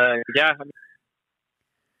 But yeah, I mean,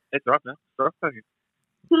 it's rough, man. It's rough out here.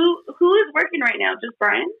 Who is working right now? Just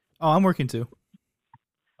Brian? Oh, I'm working too.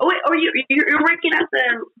 Oh wait, you're working at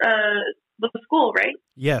the school, right?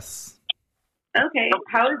 Yes. Okay,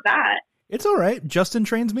 how is that? It's all right. Justin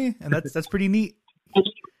trains me, and that's pretty neat.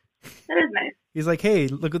 That is nice. He's like, "Hey,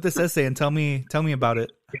 look at this essay and tell me about it."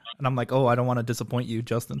 And I'm like, "Oh, I don't want to disappoint you,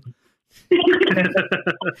 Justin."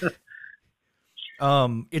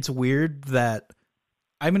 It's weird that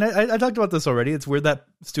I mean, I talked about this already. It's weird that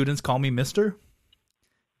students call me Mister.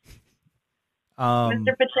 Mr.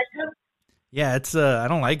 Pacheco? Yeah, it's I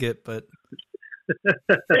don't like it, but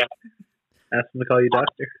Yeah. Ask them to call you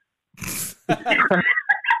doctor.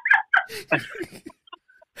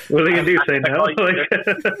 What are they gonna do? Say no?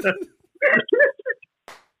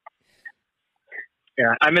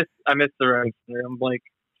 Yeah, I miss the road. I'm like,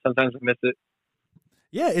 sometimes I miss it.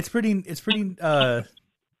 yeah, it's pretty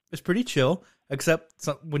chill. Except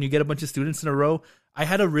when you get a bunch of students in a row. I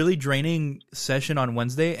had a really draining session on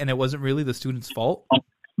Wednesday, and it wasn't really the students' fault.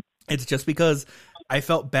 It's just because I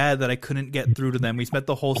felt bad that I couldn't get through to them. We spent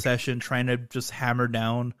the whole session trying to just hammer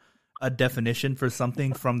down a definition for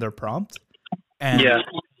something from their prompt. And Yeah.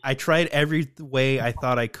 I tried every way I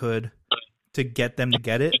thought I could to get them to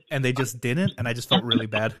get it, and they just didn't, and I just felt really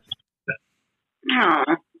bad.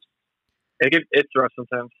 Oh. It's rough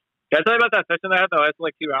sometimes. Can I tell you about that session I had though? I had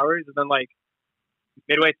like 2 hours, and then like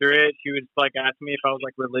midway through it, she was like asking me if I was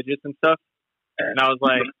like religious and stuff, and I was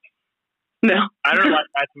like, No. I don't know why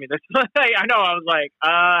she asked me this. I know. I was like,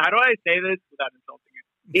 how do I say this without insulting her?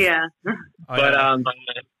 Yeah. Oh, But yeah.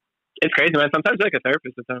 it's crazy, man. Sometimes you're like a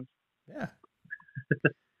therapist at times. Yeah.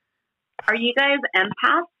 Are you guys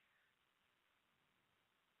empaths?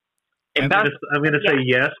 Impact? I'm gonna say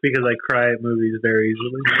yes because I cry at movies very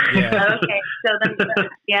easily. Yeah. Okay, so then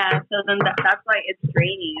that's why it's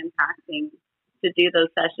draining and taxing to do those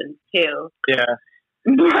sessions too. Yeah.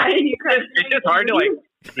 Brian, you It's just hard to like.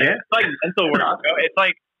 Yeah. It's like mental work. You know? It's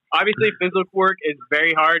like obviously physical work is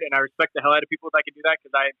very hard, and I respect the hell out of people that can do that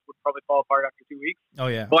because I would probably fall apart after 2 weeks. Oh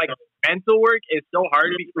yeah. But like mental work is so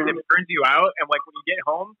hard because it burns you out, and like when you get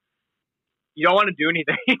home, you don't want to do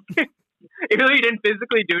anything. Even though you didn't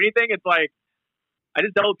physically do anything, it's like I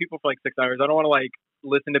just dealt with people for like 6 hours. I don't want to like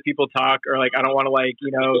listen to people talk, or like I don't want to like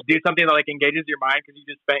do something that like engages your mind because you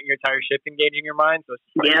just spent your entire shift engaging your mind. So it's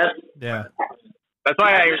like, Yeah. That's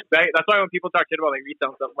why I respect. That's why when people talk shit about like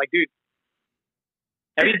retail and stuff, I'm like, dude,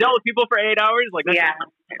 have you dealt with people for 8 hours? Like, that's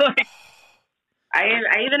like,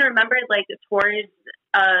 I even remembered like towards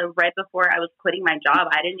right before I was quitting my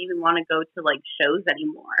job, I didn't even want to go to like shows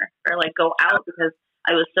anymore or like go out because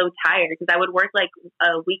I was so tired because I would work like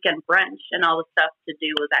a weekend brunch and all the stuff to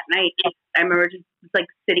do was at night. I remember just like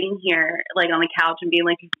sitting here like on the couch and being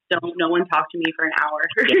like, no one talk to me for an hour.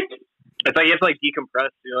 it's like you have to like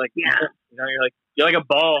decompress. You're like, you're like a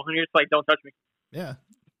ball, and you're just like, don't touch me. Yeah.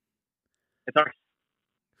 It's hard.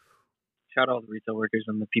 Shout out all the retail workers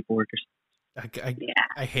and the people workers.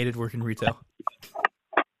 I hated working retail.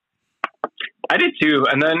 I did too,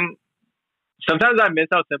 and then sometimes I miss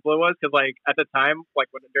how simple it was because, like, at the time, like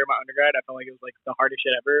during my undergrad, I felt like it was like the hardest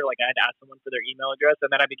shit ever. Like, I had to ask someone for their email address,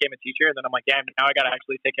 and then I became a teacher, and then I'm like, damn, now I got to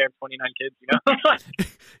actually take care of 29 kids. You know?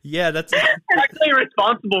 Yeah, that's I'm actually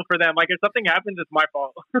responsible for them. Like, if something happens, it's my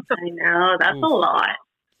fault. I know that's a lot.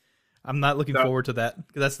 I'm not looking forward to that.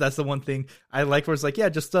 That's the one thing I like where it's like, yeah,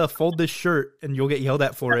 just fold this shirt and you'll get yelled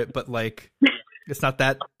at for it. But like, it's not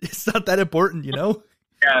that important, you know?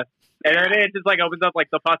 Yeah. And then it just like opens up like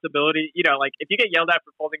the possibility, like if you get yelled at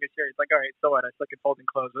for folding a shirt, it's like, all right, so what? I suck at folding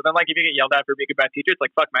clothes. But then like if you get yelled at for being a bad teacher, it's like,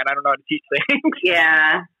 fuck man, I don't know how to teach things.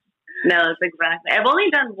 Yeah. No, that's exactly. I've only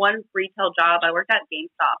done one retail job. I worked at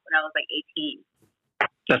GameStop when I was like 18.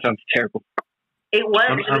 That sounds terrible. It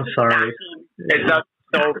was. I'm sorry. It's not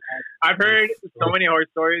so bad. I've heard so many horror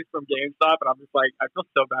stories from GameStop, and I'm just like, I feel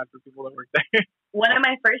so bad for people that work there. One of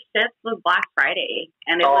my first shifts was Black Friday,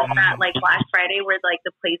 and it was that like Black Friday where like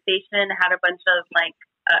the PlayStation had a bunch of like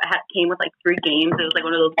came with like 3 games. It was like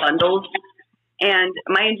one of those bundles, and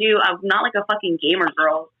mind you, I'm not like a fucking gamer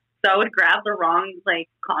girl, so I would grab the wrong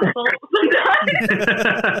like console sometimes.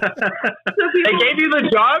 So they gave you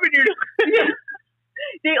the job, and you're.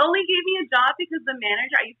 They only gave me a job because the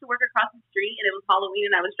manager, I used to work across the street and it was Halloween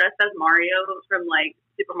and I was dressed as Mario from like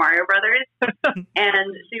Super Mario Brothers. And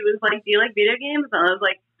she was like, do you like video games? And I was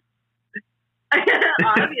like,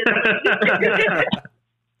 obviously.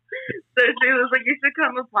 So she was like, you should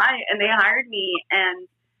come apply. And they hired me. And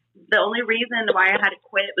the only reason why I had to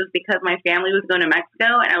quit was because my family was going to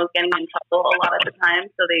Mexico and I was getting in trouble a lot of the time.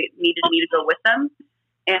 So they needed me to go with them.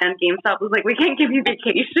 And GameStop was like, we can't give you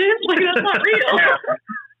vacation. Like, that's not real.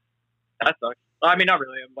 That sucks. Well, I mean, not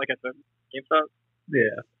really. Like I said, GameStop.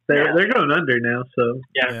 Yeah. They're going under now, so.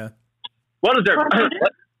 Yeah. Well deserved.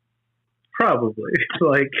 Probably.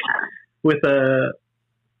 Like, with the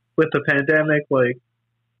pandemic, like,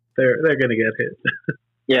 they're going to get hit.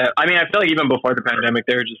 Yeah. I mean, I feel like even before the pandemic,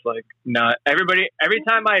 they were just like, not. Everybody, every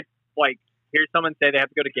time I, like, hear someone say they have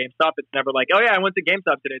to go to GameStop, it's never like, oh yeah, I went to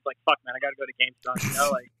GameStop today. It's like, fuck man, I gotta go to GameStop. You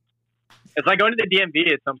know, like it's like going to the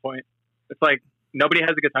DMV at some point. It's like nobody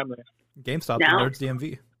has a good time there. GameStop, the nerds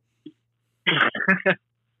DMV.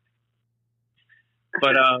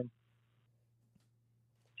 But damn,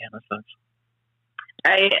 that sucks.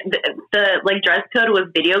 The like dress code was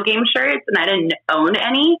video game shirts, and I didn't own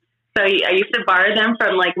any. So I used to borrow them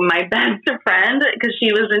from like my best friend because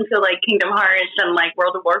she was into like Kingdom Hearts and like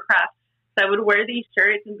World of Warcraft. So I would wear these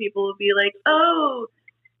shirts and people would be like, oh,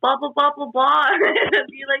 blah, blah, blah, blah, blah. And I'd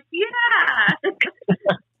be like, yeah.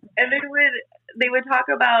 And they would talk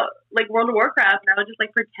about like World of Warcraft and I would just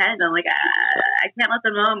like pretend. I'm like, I can't let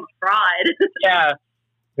them know I'm a fraud. Yeah.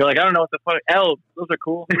 You're like, I don't know what the fuck. Elves, those are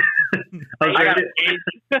cool. I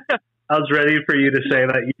was ready for you to say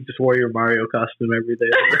that you just wore your Mario costume every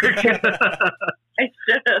day. I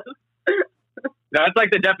should have. That's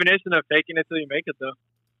like the definition of faking it till you make it, though.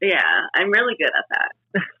 Yeah, I'm really good at that.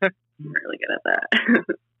 I'm really good at that.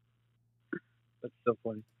 That's so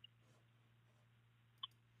funny.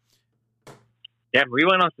 Yeah, we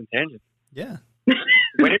went on some tangents. Yeah.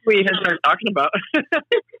 When did we even start talking about?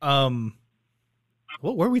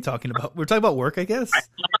 What were we talking about? We were talking about work, I guess.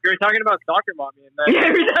 We were talking about soccer mommy, and then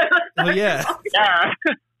oh yeah, yeah.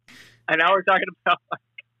 And now we're talking about like,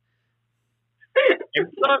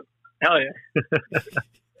 hell yeah.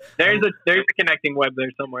 There's a connecting web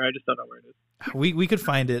there somewhere. I just don't know where it is. We could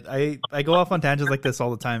find it. I go off on tangents like this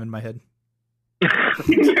all the time in my head.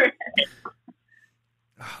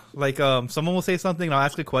 Like someone will say something and I'll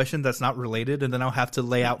ask a question that's not related and then I'll have to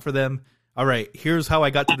lay out for them, all right, here's how I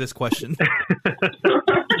got to this question.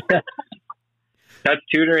 That's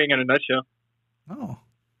tutoring in a nutshell. Oh.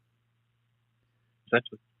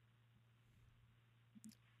 Essentially.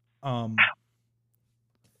 Oh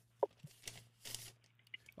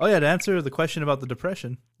yeah, to answer the question about the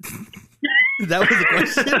depression. That was a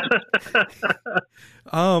question.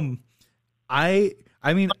 I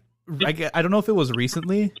mean, I don't know if it was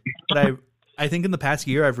recently, but I think in the past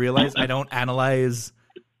year I've realized I don't analyze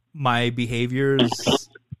my behaviors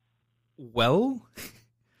well.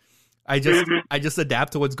 I just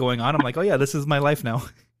adapt to what's going on. I'm like, oh yeah, this is my life now.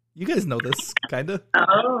 You guys know this, kind of.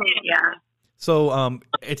 Oh yeah. So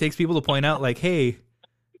it takes people to point out like, hey,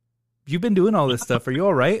 you've been doing all this stuff. Are you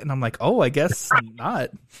all right? And I'm like, oh, I guess not.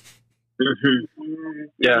 Mm-hmm.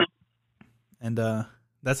 Yeah. And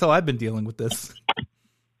that's how I've been dealing with this.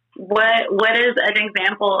 What is an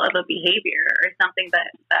example of a behavior or something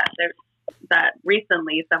that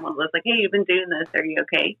recently someone was like, hey, you've been doing this. Are you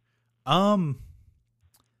okay? I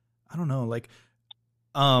don't know. Like,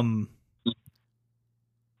 I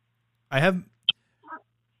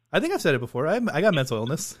think I've said it before. I got mental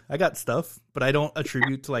illness. I got stuff, but I don't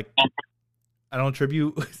attribute what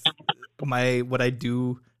I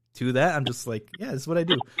do to that. I'm just like, yeah, this is what I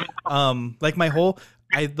do. Like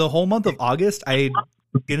the whole month of August, I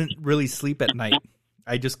didn't really sleep at night.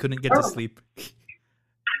 I just couldn't get to sleep.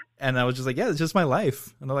 And I was just like, yeah, it's just my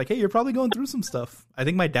life. And they're like, hey, you're probably going through some stuff. I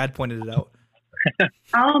think my dad pointed it out.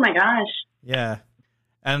 Oh my gosh. Yeah.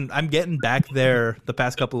 And I'm getting back there the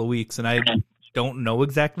past couple of weeks, and I don't know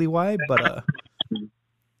exactly why, but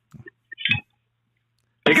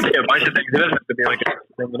it could be a bunch of things. It doesn't have to be like a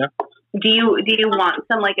thing, you know? Do you want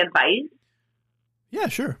some like advice? Yeah,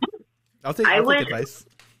 sure. I'll take advice.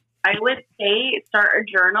 I would say start a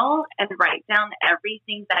journal and write down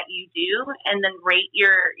everything that you do, and then rate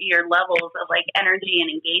your levels of like energy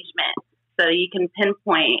and engagement, so you can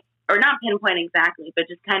pinpoint, or not pinpoint exactly, but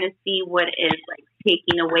just kind of see what is like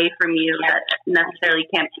taking away from you that necessarily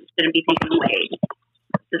shouldn't be taken away.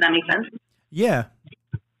 Does that make sense? Yeah.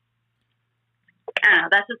 I don't know.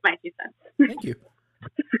 That's just my 2 cents. Thank you.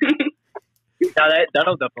 No,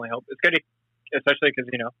 that'll definitely help. It's good, especially because,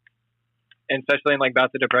 you know, and especially in like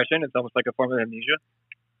bouts of depression, it's almost like a form of amnesia.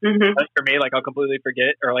 Mm-hmm. Like for me, like I'll completely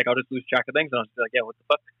forget, or like I'll just lose track of things, and I'll just be like, yeah, what the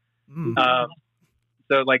fuck? Mm.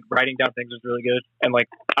 So like writing down things is really good. And like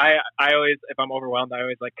I always, if I'm overwhelmed, I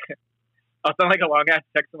always like I'll send like a long ass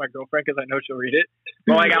text to my girlfriend because I know she'll read it.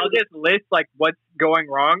 But like I'll just list like what's going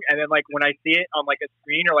wrong, and then like when I see it on like a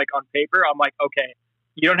screen or like on paper, I'm like, okay,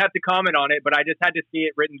 you don't have to comment on it, but I just had to see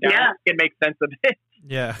it written down. Yeah. It makes sense of it.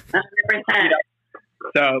 Yeah. 100%.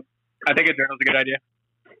 So I think a journal's a good idea,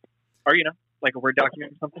 or you know, like a Word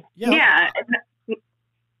document or something. Yeah.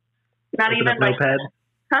 Not even like notepad.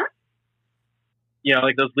 Huh? Yeah,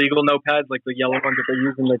 like those legal notepads, like the yellow ones that they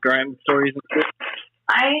use in the crime stories and shit.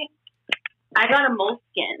 I got a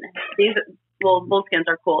Moleskine. Moleskines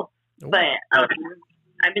are cool, but I've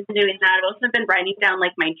been doing that. I've also been writing down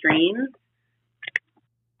like my dreams.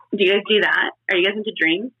 Do you guys do that? Are you guys into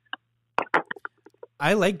dreams?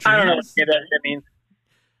 I like dreams. I don't know what that means.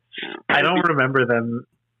 I don't remember them.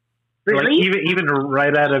 Really? Like even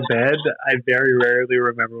right out of bed, I very rarely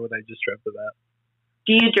remember what I just dreamt about.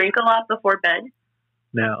 Do you drink a lot before bed?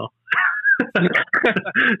 No.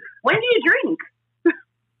 When do you drink?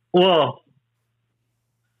 Well,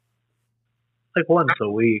 like once a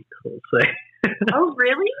week, we'll say. Oh,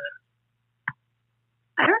 really?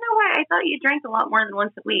 I don't know why I thought you drank a lot more than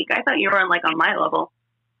once a week. I thought you were on my level.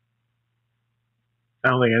 I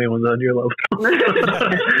don't think anyone's on your level.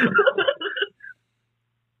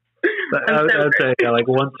 But I would say like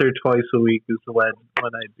once or twice a week is when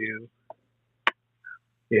I do.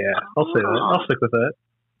 Yeah, I'll say that. I'll stick with that.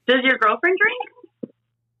 Does your girlfriend drink?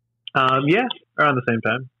 Yeah, around the same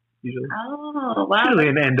time usually. Oh, wow! Usually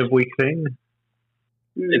an end of week thing.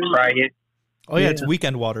 It's Friday. Oh yeah, it's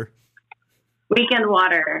weekend water. Weekend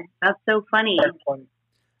water. That's so funny. That's funny.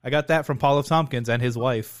 I got that from Paul F. Tompkins and his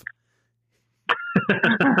wife.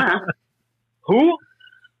 Who?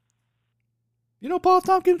 You know Paul F.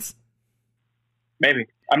 Tompkins? Maybe.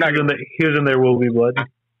 I'm not good. He was in There Will Be Blood.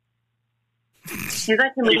 He's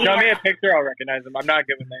like a you show me a picture, I'll recognize him. I'm not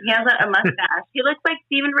good with names. He has a mustache. He looks like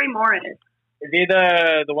Stephen Ray Morris. Is he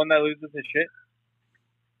the one that loses his shit?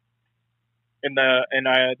 In There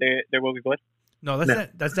Will Be Blood? No,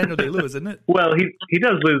 that's Daniel Day-Lewis, isn't it? Well, he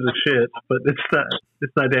does lose his shit, but it's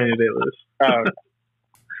not Daniel Day-Lewis. Oh.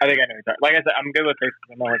 I think I know. Like I said, I'm good with faces.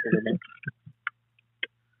 I'm not like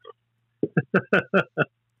a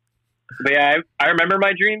But yeah, I remember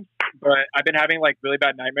my dreams, but I've been having like really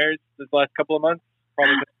bad nightmares this last couple of months,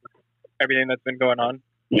 probably because of everything that's been going on.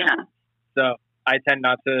 Yeah. So I tend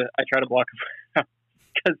not to. I try to block them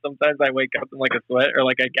because sometimes I wake up in like a sweat or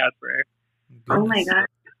like I gasp for air. Oh my god.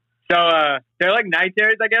 So they're like night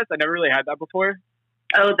terrors, I guess. I never really had that before.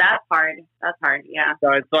 Oh, that's hard. That's hard. Yeah.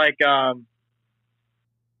 So it's like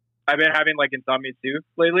I've been having like insomnia too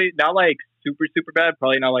lately. Not like super bad.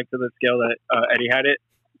 Probably not like to the scale that Eddie had it.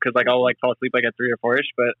 Because like I'll like fall asleep like at 3 or 4ish,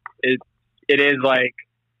 but it is like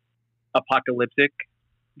apocalyptic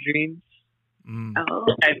dreams. Oh.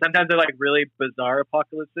 And sometimes they're like really bizarre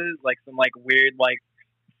apocalypses, like some like weird like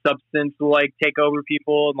substance will like take over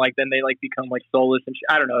people, and like then they like become like soulless and shit.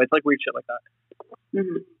 I don't know. It's like weird shit like that.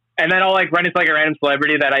 Mm-hmm. And then I'll like run into like a random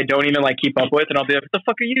celebrity that I don't even like keep up with, and I'll be like, "What the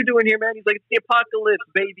fuck are you doing here, man?" He's like, "It's the apocalypse,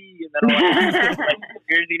 baby." And then I'll like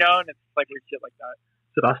weird, you know, and it's like weird shit like that.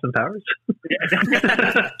 Is it Austin Powers?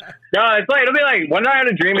 No, it's like it'll be like one night I had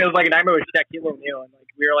a dream. It was like a nightmare with Shaquille O'Neal, and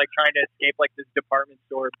like we were like trying to escape like this department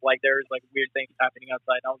store. Like there was like weird things happening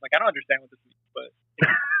outside. And I was like, I don't understand what this means, but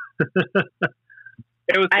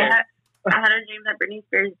it was. I had a dream that Britney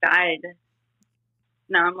Spears died.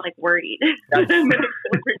 Now I'm like worried. I'm gonna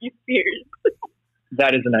kill Britney Spears.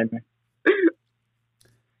 That is a nightmare.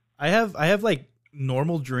 I have like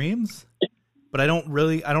normal dreams, but I don't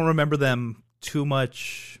remember them too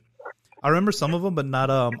much. I remember some of them, but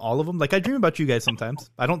not all of them. Like I dream about you guys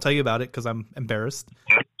sometimes. I don't tell you about it because I'm embarrassed.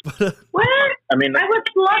 But, What? I mean, I would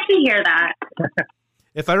love to hear that.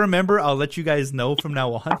 if I remember, I'll let you guys know from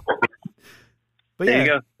now on. But there yeah, you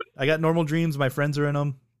go. I got normal dreams. My friends are in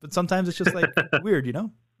them, but sometimes it's just like weird, you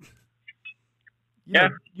know.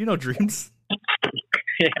 You know dreams.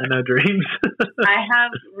 I know dreams. I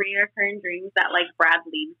have reoccurring dreams that like Brad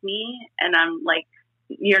leaves me, and I'm like,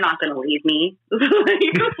 "You're not gonna leave me." You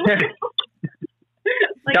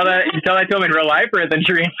tell that to him in real life or in the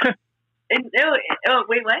dream?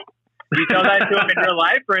 Wait, what? You tell that to him in real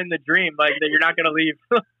life or in the dream, like that you're not gonna leave?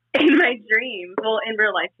 In my dreams, well, in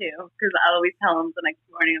real life too, because I always tell him the next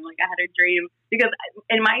morning, I'm like, I had a dream. Because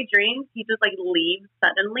in my dreams, he just like leaves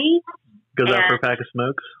suddenly. Goes out for a pack of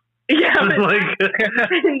smokes. Yeah, Like,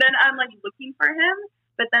 and then I'm like looking for him.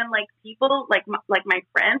 But then like people, like my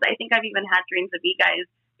friends, I think I've even had dreams of you guys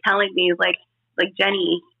telling me like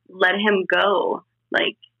Jenny, let him go.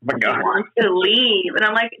 Like Oh my he God. wants to leave, and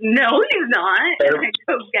I'm like, no, he's not. And I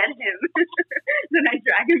go get him. Then I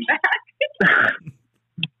drag him back.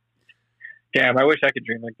 Damn, I wish I could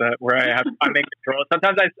dream like that, where I'm in control.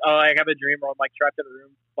 Sometimes I have a dream where I'm like trapped in a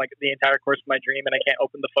room like the entire course of my dream, and I can't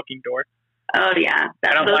open the fucking door. Oh yeah,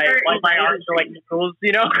 And I'm like my arms are like tools,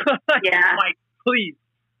 you know? Yeah. I'm like, please.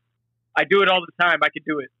 I do it all the time. I could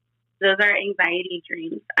do it. Those are anxiety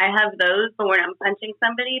dreams. I have those, but when I'm punching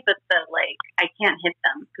somebody, but I can't hit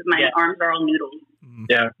them because my arms are all noodles.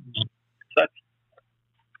 Yeah.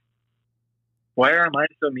 Why are our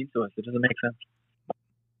minds so mean to us? It doesn't make sense.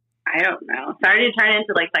 I don't know. Sorry to turn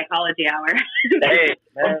into like psychology hour. Hey,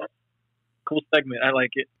 man. Cool segment. I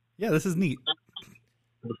like it. Yeah, this is neat.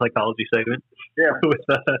 the psychology segment. Yeah. With,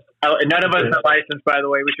 none of us are licensed, by the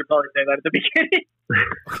way. We should probably say that at the beginning.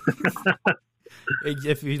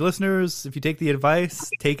 If you listeners, if you take the advice,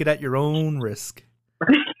 take it at your own risk.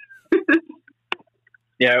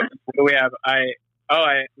 Yeah, what do we have? I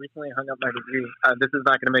recently hung up my degree. This is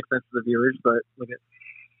not going to make sense to the viewers, but look at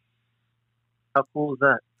how cool is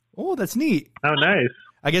that? Oh, that's neat. oh, nice.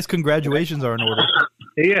 I guess congratulations are in order.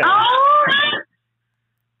 Yeah. Oh,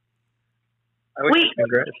 I wish Wait.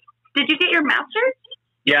 congrats. did you get your master's?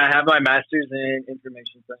 Yeah, I have my master's in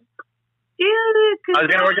information science. Dude, I was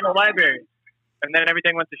going to work in the library, and then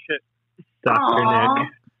everything went to shit. Dr. Aw. Nick.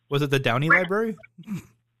 Was it the Downey Library?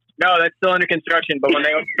 No, that's still under construction, but when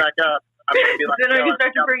they open back up, I'm going to be like, It's been yo, under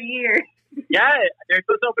construction for years. yeah, they're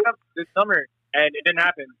supposed to open up this summer, and it didn't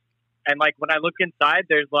happen. And, like, when I look inside,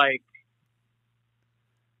 there's, like,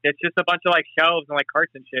 it's just a bunch of, like, shelves and, like,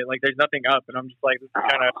 carts and shit. Like, there's nothing up, and I'm just like, this is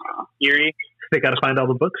kind of eerie. They got to find all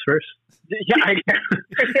the books first. Yeah,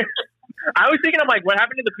 I was thinking, I'm like, what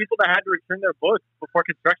happened to the people that had to return their books before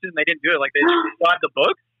construction and they didn't do it? Like, they still have the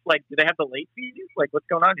books? Like, do they have the late fees? Like, what's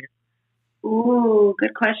going on here? Ooh,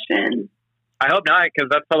 good question. I hope not, because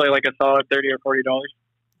that's probably like a solid $30 or $40.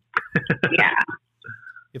 Yeah.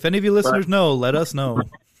 If any of you listeners know, let us know.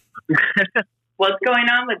 What's going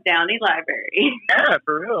on with Downey Library? Yeah,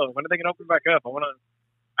 for real. When are they gonna open back up?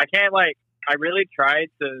 I can't I really tried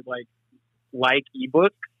to like ebooks,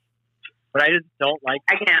 but I just don't like.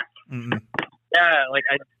 I can't. Mm-mm. Yeah,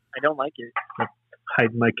 I don't like it.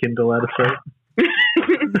 Hide my Kindle out of sight.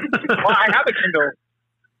 Well, I have a Kindle,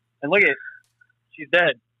 and look at, she's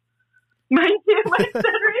dead. Mine too. Mine's dead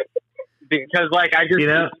right. Because like I just,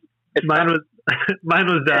 mine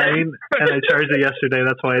was dying, and I charged it yesterday.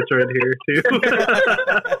 That's why it's right here too.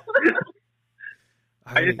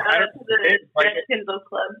 I don't the Kindle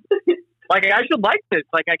Club. Like I should like this.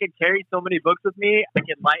 Like I can carry so many books with me. I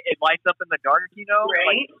can it lights up in the dark.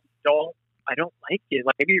 Right? Like, I don't like it.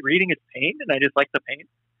 Like maybe reading is pain, and I just like the pain.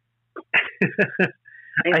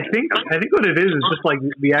 I think what it is just like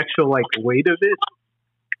the actual like weight of it.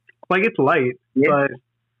 Like it's light, but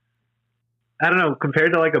I don't know,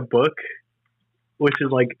 compared to like a book, which is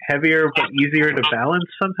like heavier but easier to balance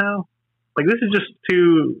somehow. Like this is just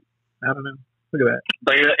too, I don't know. Look at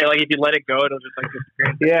that. Like if you let it go, it'll just like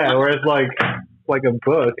disappear. Yeah, whereas like a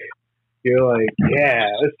book, you're like, yeah,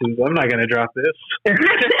 I'm not gonna drop this.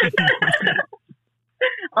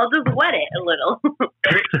 I'll just wet it a little.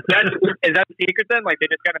 Is that the secret then? Like they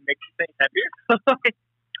just kind of make things heavier?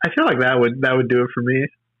 I feel like that would do it for me.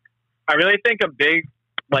 I really think a big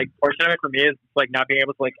like portion of it for me is like not being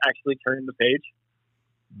able to like actually turn the page.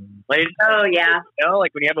 Like, oh yeah.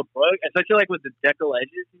 Like when you have a book, especially like with the decal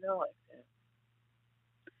edges, like.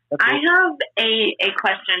 I have a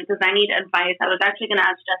question because I need advice. I was actually going to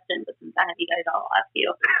ask Justin, but since I have you guys, I'll ask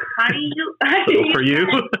you. How do you? For you.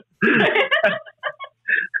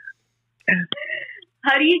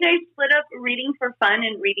 How do you guys split up reading for fun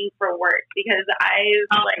and reading for work? Because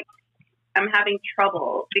I'm having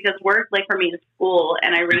trouble because work, like for me, is school,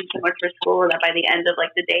 and I read so much for school that by the end of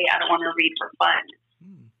like the day, I don't want to read for fun.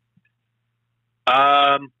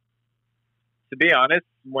 To be honest,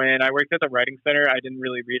 when I worked at the writing center, I didn't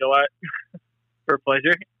really read a lot for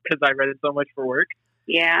pleasure because I read it so much for work.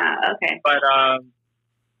 Yeah. Okay. But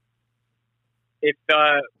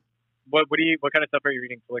what kind of stuff are you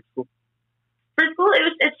reading for like school? For school,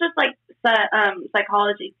 it's just like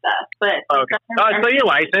psychology stuff. But okay. So you're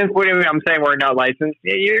licensed? What do you mean? I'm saying we're not licensed.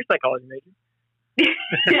 Yeah, you're a psychology major.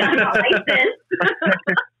 I'm not licensed.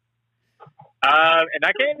 In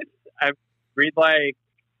that case, I read like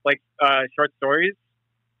short stories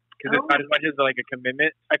because it's not as much as like a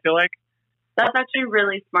commitment. I feel like that's actually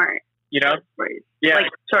really smart. Short stories, yeah,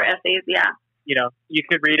 like short essays. Yeah. You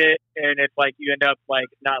could read it, and if like you end up like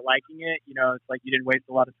not liking it, it's like you didn't waste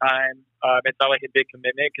a lot of time. It's not like a big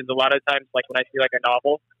commitment because a lot of times, like when I see like a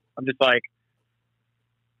novel, I'm just like,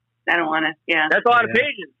 I don't want to. Yeah, that's a lot of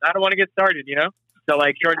pages. I don't want to get started. So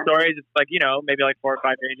like short stories, it's like maybe like 4 or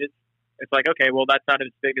 5 pages. It's like, okay, well, that's not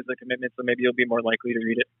as big as a commitment, so maybe you'll be more likely to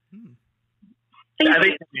read it. At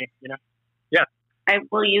least for me, Yeah. I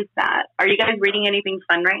will use that. Are you guys reading anything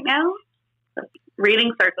fun right now?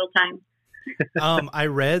 Reading circle time. I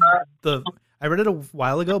read it a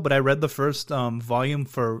while ago, but I read the first volume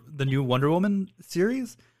for the new Wonder Woman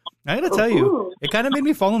series. I gotta tell you, it kind of made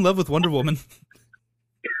me fall in love with Wonder Woman.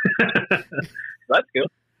 That's good.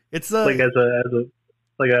 It's like as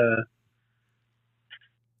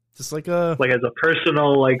a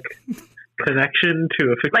personal like connection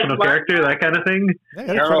to a fictional character, that kind of thing,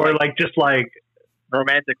 or like just like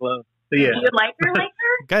romantic love. Yeah. You like her?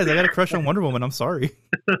 Guys, I got a crush on Wonder Woman. I'm sorry.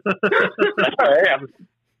 That's all right.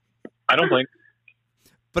 I don't blink.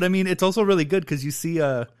 But I mean, it's also really good because you see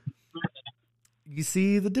the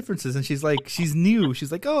differences, and she's new.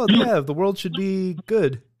 She's like, oh yeah, the world should be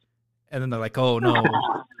good, and then they're like, oh no,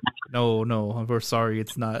 we're sorry,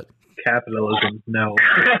 it's not. Capitalism, no.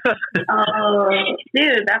 Oh,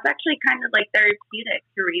 dude, that's actually kind of like therapeutic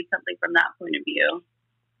to read something from that point of view.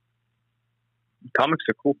 Comics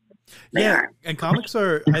are cool. They are. And comics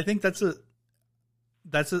are. I think it's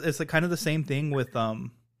like kind of the same thing with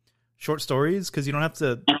short stories because you don't have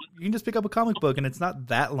to. You can just pick up a comic book and it's not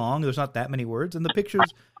that long. There's not that many words, and the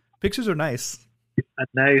pictures are nice.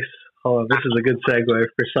 Nice. Oh, this is a good segue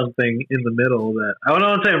for something in the middle that I don't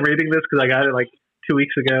want to say I'm reading this because I got it like 2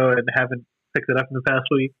 weeks ago and haven't picked it up in the past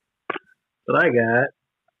week. But I got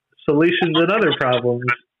Solutions and Other Problems.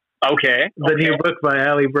 Okay. The new book by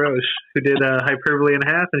Ali Brosh, who did Hyperbole in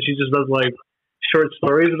Half, and she just does like short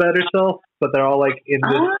stories about herself, but they're all like in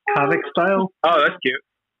this comic style. Oh, that's cute.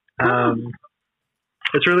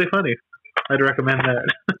 It's really funny. I'd recommend that.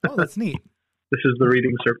 Oh, that's neat. This is the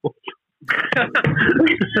reading circle.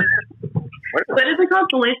 What is it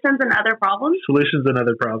called? Solutions and Other Problems? Solutions and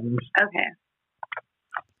Other Problems. Okay.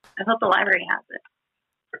 I hope the library has it.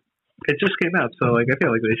 It just came out, so like I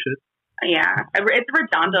feel like they should. Yeah, it's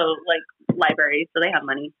Redondo library, so they have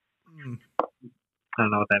money. I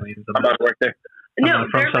don't know what that means. I'm about to work there. No,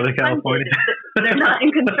 from Southern California. They're not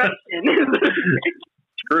in construction.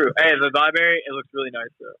 True. Hey, the library, it looks really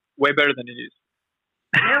nice. Way better than it is.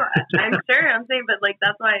 No, I'm sure. I'm saying, but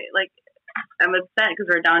that's why I'm upset because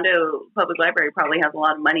Redondo Public Library probably has a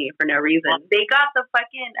lot of money for no reason. They got the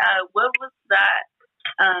fucking what was that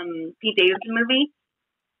Pete Davidson movie?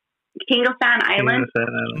 King of Staten Island.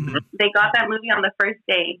 Mm-hmm. They got that movie on the first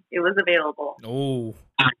day it was available. Oh.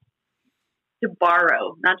 To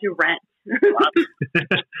borrow, not to rent.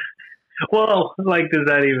 Well, like, does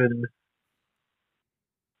that even?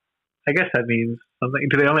 I guess that means something.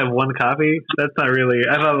 Do they only have one copy? That's not really.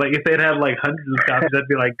 I thought like if they'd have like hundreds of copies, I'd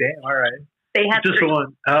be like, damn, all right. They had just 3.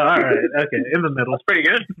 one. Oh, all right, okay, in the middle. That's pretty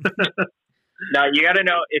good. Now you got to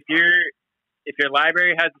know if your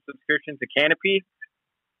library has a subscription to Canopy.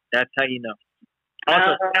 That's how you know.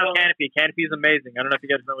 Also, Canopy. Canopy is amazing. I don't know if you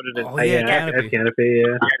guys know what it is. Oh, yeah, Canopy,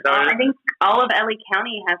 yeah. I think all of LA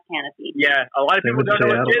County has Canopy. Yeah, a lot of people don't know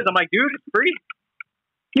what it is. I'm like, dude, it's free.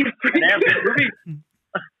 It's free. They have good movies.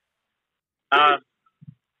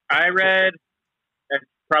 I read, it's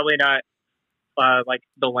probably not, like,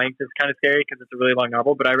 the length is kind of scary because it's a really long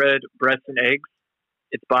novel, but I read Breasts and Eggs.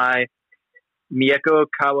 It's by Mieko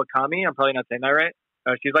Kawakami. I'm probably not saying that right.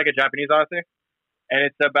 She's like a Japanese author. And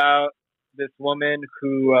it's about this woman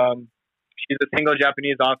who, she's a single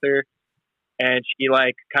Japanese author, and she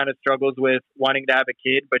like kind of struggles with wanting to have a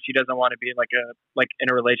kid, but she doesn't want to be in in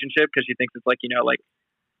a relationship because she thinks it's like,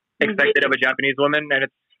 expected of a Japanese woman. And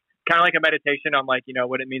it's kind of like a meditation on like,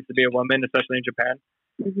 what it means to be a woman, especially in Japan.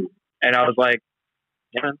 Mm-hmm. And I was like,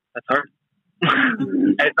 yeah, that's hard.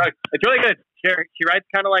 And it's really good. She writes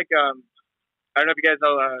kind of like, I don't know if you guys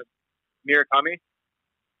know Murakami.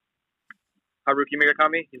 Haruki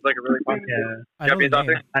Murakami. He's like a really fun Japanese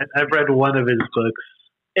author. I've read one of his books.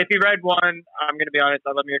 If you read one, I'm going to be honest,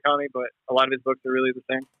 I love Murakami, but a lot of his books are really the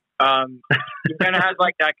same. He kind of has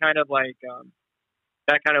like that kind of voice,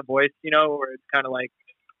 where it's kind of like,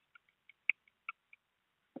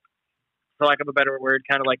 for lack of a better word,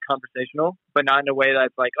 kind of like conversational, but not in a way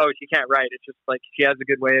that's like, oh, she can't write. It's just like she has a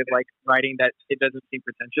good way of like writing that it doesn't seem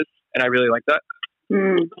pretentious, and I really like that.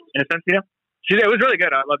 In a sense, it was really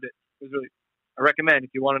good. I loved it. I recommend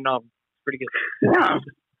if you want a novel. It's pretty good.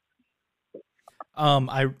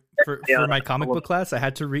 Yeah. For my comic book class, I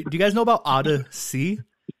had to read. Do you guys know about Odyssey?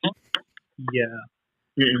 Yeah.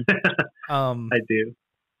 I do.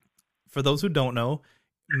 For those who don't know,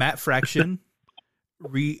 Matt Fraction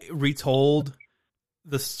retold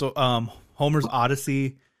the Homer's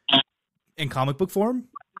Odyssey in comic book form,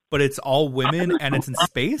 but it's all women and it's in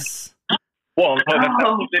space. Well,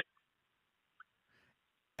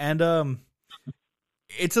 and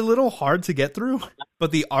it's a little hard to get through,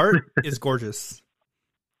 but the art is gorgeous.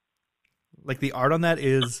 Like the art on that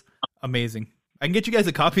is amazing. I can get you guys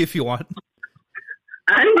a copy if you want.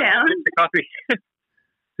 I'm down. Copy.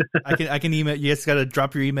 I can email you guys. Got to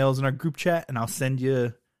drop your emails in our group chat, and I'll send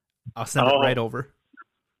it right over.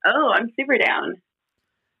 Oh, I'm super down.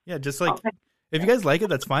 Yeah, just like if you guys like it,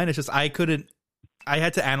 that's fine. It's just I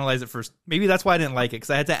had to analyze it first. Maybe that's why I didn't like it, because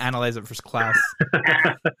I had to analyze it first class.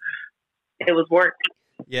 It was work.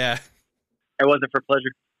 Yeah. It wasn't for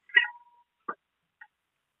pleasure.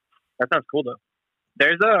 That sounds cool though.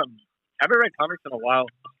 There's I haven't read comics in a while.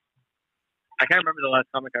 I can't remember the last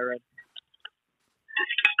comic I read.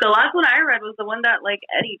 The last one I read was the one that like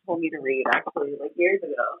Eddie told me to read actually, like years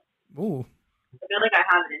ago. Ooh. I feel like I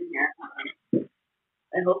have it in here.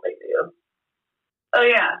 I hope I do. Oh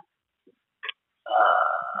yeah.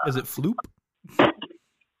 Is it Floop?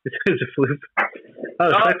 It is a Floop.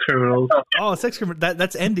 Oh, Sex Criminals. Oh, Sex Criminals.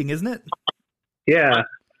 That's ending, isn't it? Yeah.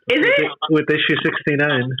 Is it? With issue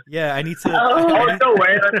 69. Yeah, I need to. Oh, no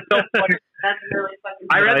way. That's so funny. That's really fucking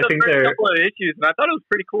I read I the think first they're- couple of issues, and I thought it was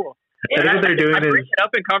pretty cool. I think what they're doing I bring is it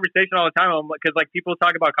up in conversation all the time because like people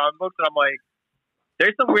talk about comic books, and I'm like,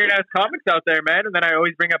 there's some weird ass comics out there, man. And then I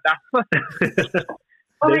always bring up that one.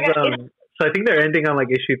 Oh my there's, God. so I think they're ending on like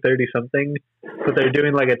issue 30 something, but they're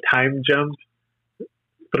doing like a time jump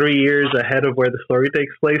 3 years ahead of where the story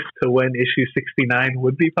takes place to when issue 69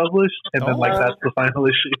 would be published, and then like that's the final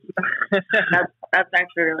issue. That's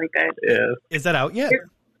actually really good. Yeah. Is that out yet?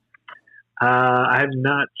 I'm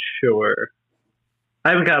not sure. I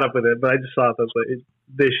haven't caught up with it, but I just saw it as like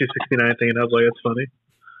the issue 69 thing, and I was like, that's funny.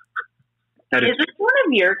 Is this one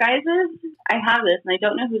of your guys's? I have this, and I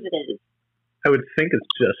don't know whose it is. I would think it's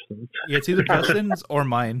Justin's. Yeah, it's either Justin's or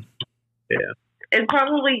mine. Yeah. It's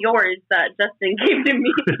probably yours that Justin gave to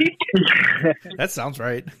me. That sounds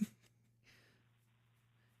right.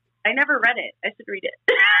 I never read it. I should read it.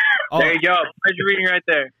 Oh, There you go. Pleasure reading right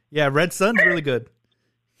there. yeah, Red Sun's really good.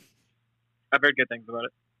 I've heard good things about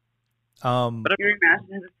it. You're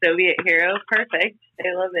imagining as a Soviet hero. Perfect.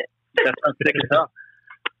 I love it. That sounds sick as hell.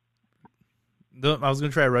 I was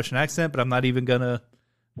gonna try a Russian accent, but I'm not even gonna.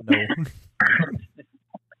 No.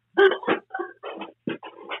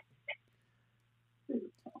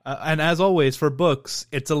 And as always, for books,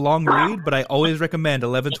 it's a long read, but I always recommend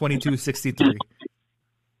 11/22/63.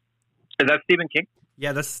 Is that Stephen King?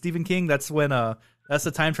 Yeah, that's Stephen King. That's when that's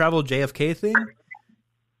the time travel JFK thing.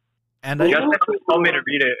 And Justin told me to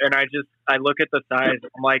read it, and I look at the size.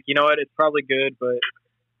 I'm like, you know what? It's probably good, but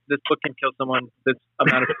this book can kill someone. This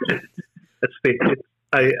amount of That's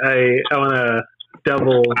I want to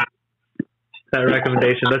double that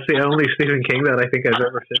recommendation. That's the only Stephen King that I think I've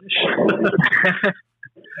ever finished.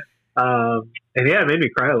 And yeah, it made me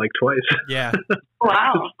cry like twice. Yeah.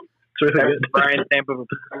 Wow. It's really good. Brian stamp of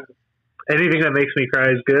approval. Anything that makes me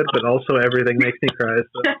cry is good, but also everything makes me cry.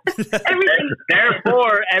 So.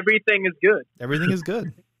 Therefore, everything is good. Everything is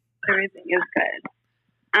good. Everything is good.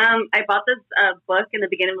 I bought this book in the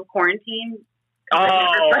beginning of quarantine. Oh.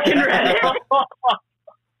 I never fucking read it.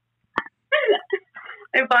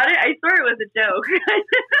 I bought it. I swore it was a joke.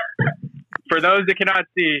 For those that cannot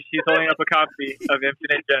see, she's holding up a copy of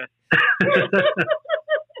Infinite Jest.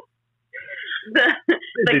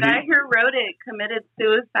 The guy who wrote it committed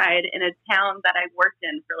suicide in a town that I worked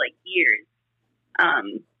in for like years.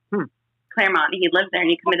 Claremont. He lived there and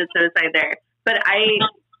he committed suicide there. But I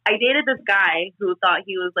dated this guy who thought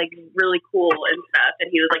he was like really cool and stuff,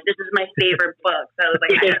 and he was like, "This is my favorite book." So I was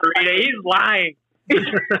like, he's lying. He's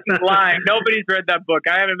lying. Nobody's read that book.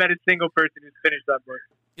 I haven't met a single person who's finished that book.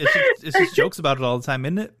 It's just jokes about it all the time,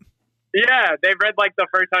 isn't it? Yeah, they've read like the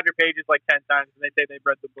first 100 pages like 10 times, and they say they've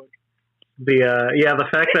read the book. The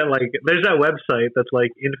fact that like there's that website that's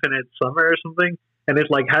like Infinite Summer or something, and it's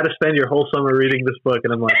like how to spend your whole summer reading this book,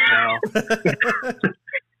 and I'm like, no.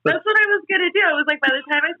 That's what I was gonna do. I was like, by the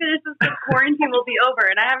time I finish this book, quarantine will be over,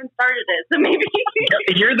 and I haven't started it, so maybe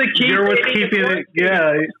you're the key. You're what's keeping it.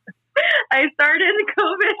 Yeah. I started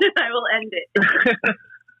COVID, and I will end it.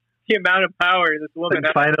 The amount of power this woman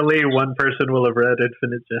has. Finally, one person will have read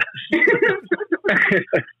Infinite Jest.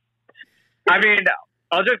 I mean,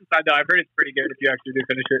 I'll just aside though, I've heard it's pretty good if you actually do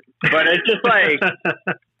finish it. But it's just like,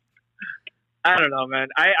 I don't know, man.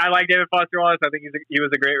 I like David Foster Wallace. I think he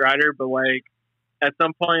was a great writer, but like at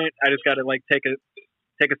some point, I just got to like take a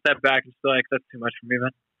step back and just be like, that's too much for me,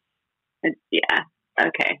 man. Yeah.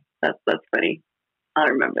 Okay. That's funny. I'll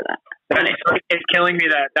remember that. It's killing me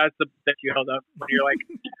that's the that you held up when you're like,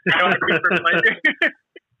 I don't want to read for pleasure.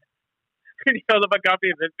 And you held up a copy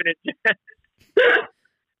of Infinite Jest.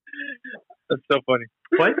 That's so funny.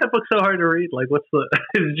 Why is that book so hard to read? Like, what's the?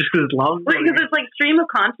 Is it just because it's long? Because it's like stream of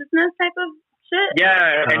consciousness type of shit.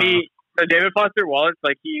 Yeah, and David Foster Wallace,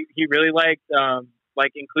 like he really liked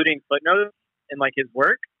like including footnotes in like his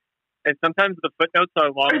work, and sometimes the footnotes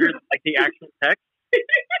are longer than like the actual text.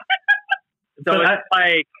 So it's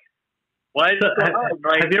like, what? So,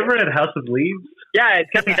 have you ever read House of Leaves? Yeah,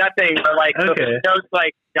 it's kind of that thing where like the Okay. footnotes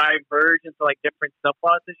like diverge into like different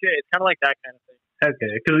subplots and shit. It's kind of like that kind of thing.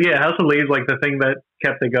 Okay, because House of Leaves, like the thing that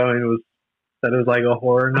kept it going was that it was like a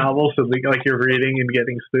horror novel, so like you're reading and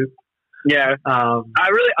getting spooked. Yeah, I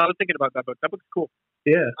was thinking about that book. That book's cool.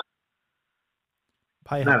 Yeah,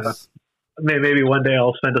 Pie No. House. maybe one day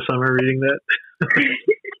I'll spend a summer reading that.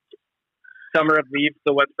 Summer of Leaves,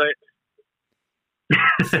 the website.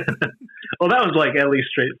 Well, that was like at least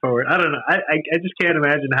straightforward. I don't know. I just can't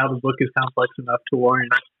imagine how the book is complex enough to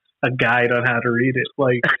warrant a guide on how to read it.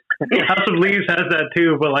 Like House of Leaves has that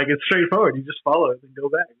too, but like it's straightforward. You just follow it and go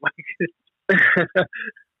back. Like,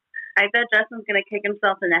 I bet Justin's gonna kick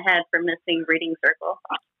himself in the head for missing Reading Circle.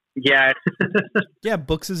 Yeah, Yeah,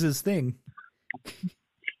 books is his thing.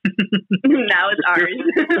 Now it's ours.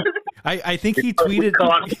 I think he tweeted.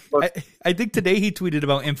 I think today he tweeted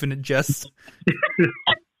about Infinite Jest.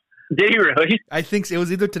 Did he really? I think it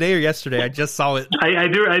was either today or yesterday. I just saw it. I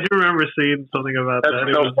do remember seeing something about That's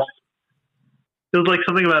that. so It was like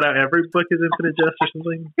something about how every book is Infinite Jest or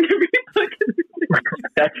something.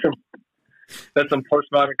 That's some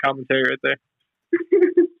postmodern commentary right there.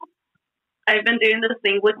 I've been doing this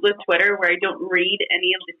thing with Twitter where I don't read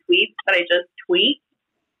any of the tweets, but I just tweet.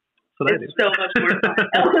 So that It's so much more fun.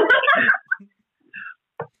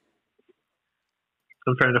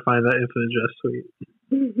 I'm trying to find that Infinite Jest tweet.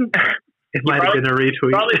 It might have probably- been a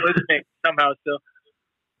retweet. Probably listening somehow still.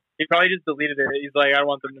 He probably just deleted it. He's like, I don't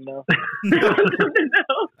want them to know.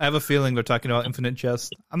 I have a feeling they're talking about Infinite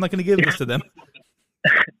Jest. I'm not going to give this to them.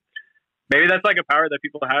 Maybe that's like a power that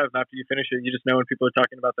people have after you finish it. You just know when people are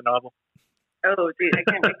talking about the novel. Oh, dude, I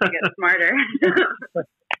can't wait to get smarter.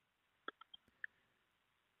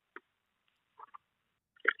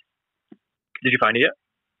 Did you find it yet?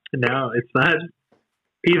 No, it's not.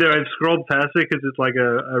 Either I've scrolled past it because it's like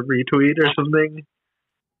a retweet or something,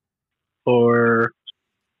 or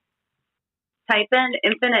Type in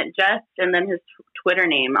Infinite Jest and then his Twitter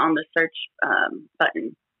name on the search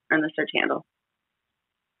button. in the search handle.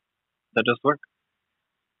 That does work.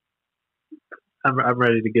 I'm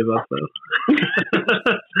ready to give up though.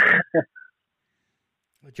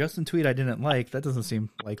 A Justin tweet I didn't like. That doesn't seem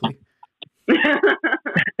likely.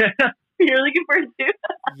 You're looking for it too?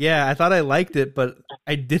 Yeah, I thought I liked it, but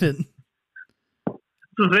I didn't.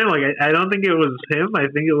 It's the same. Like I don't think it was him. I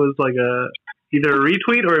think it was like either a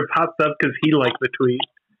retweet or it popped up because he liked the tweet.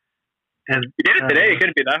 And you did it today. It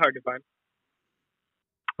couldn't be that hard to find.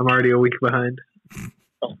 I'm already a week behind.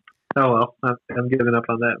 Oh well, I'm giving up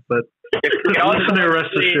on that. But if we all listener,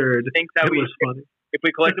 rest assured, think that it was funny. If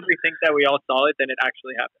we collectively think that we all saw it, then it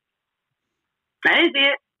actually happened. I didn't see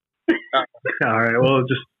it. All right, well,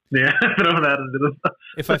 just throw that into the bus.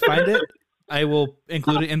 If I find it, I will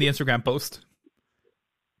include it in the Instagram post.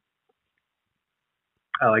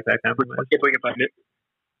 I like that compromise. If we can find it.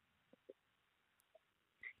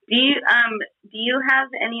 Do you have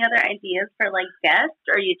any other ideas for like guests,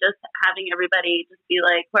 or are you just having everybody just be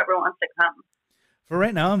like whoever wants to come? For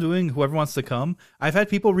right now, I'm doing whoever wants to come. I've had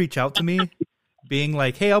people reach out to me being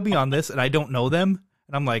like, hey, I'll be on this, and I don't know them.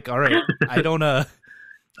 And I'm like, all right,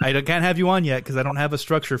 can't have you on yet because I don't have a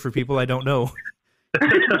structure for people I don't know.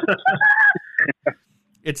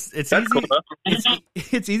 It's easy. Cool,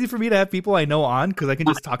 it's easy for me to have people I know on because I can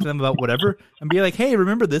just talk to them about whatever and be like, hey,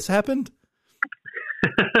 remember this happened?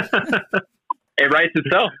 It writes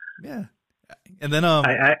itself. Yeah. And then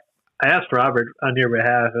I asked Robert on your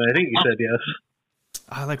behalf, and I think he said yes.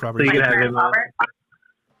 I like Robert. So you can have him on.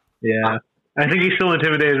 Yeah. I think he's still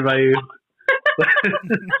intimidated by you.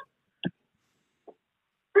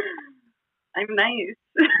 I'm nice.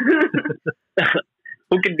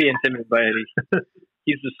 Who can be intimidated by Eddie?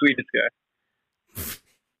 He's the sweetest guy.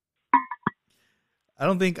 I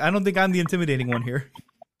don't think I'm the intimidating one here.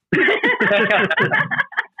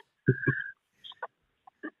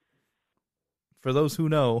 For those who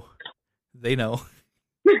know, they know.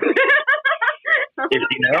 If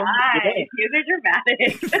you know, you are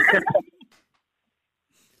dramatic.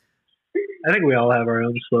 I think we all have our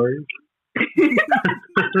own stories.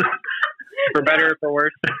 For better or for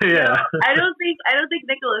worse. Yeah. I don't think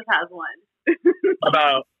Nicholas has one.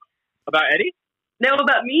 About Eddie? No,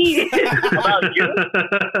 about me. About you?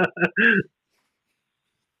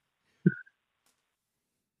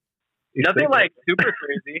 Nothing like super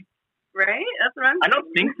crazy. Right? That's what I'm I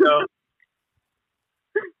don't think so.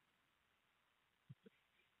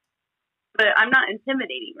 But I'm not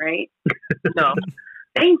intimidating, right? No.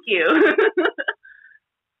 Thank you.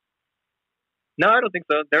 No, I don't think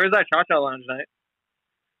so. There was that Cha-Cha Lounge night.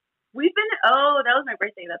 We've been, that was my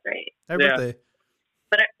birthday, that's right. Happy birthday.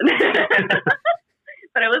 But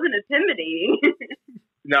but I wasn't intimidating.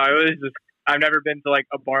 No, it was just, I've never been to like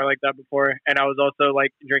a bar like that before. And I was also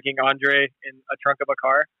like drinking Andre in a trunk of a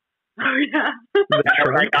car. Oh, yeah.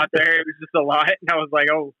 When I got there, it was just a lot. And I was like,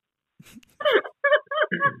 oh.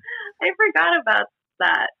 I forgot about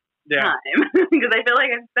that time. Because I feel like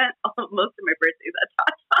I've spent most of my birthdays at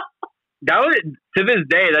Cha-Cha. That was, to this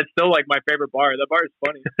day, that's still like my favorite bar. That bar is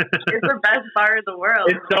funny. It's the best bar in the world.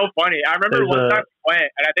 It's so funny. I remember one time we went,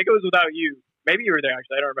 and I think it was without you. Maybe you were there,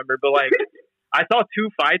 actually. I don't remember. But like, I saw 2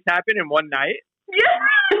 fights happen in one night.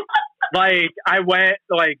 Yeah. Like, I went,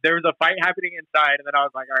 like, there was a fight happening inside, and then I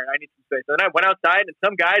was like, all right, I need some space. So then I went outside, and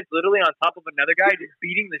some guy's literally on top of another guy just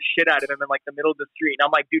beating the shit out of him in, like, the middle of the street. And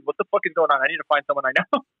I'm like, dude, what the fuck is going on? I need to find someone I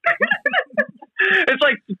know. It's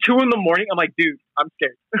like 2 in the morning. I'm like, dude, I'm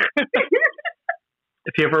scared.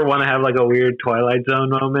 If you ever want to have, like, a weird Twilight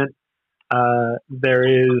Zone moment, there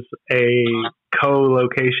is a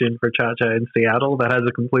co-location for Cha-Cha in Seattle that has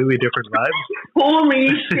a completely different vibe. Holy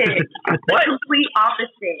shit! What? Complete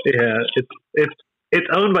opposite. Yeah, it's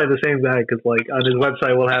owned by the same guy because like on his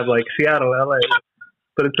website we'll have like Seattle, LA,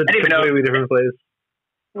 but it's a completely different place.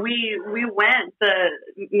 We went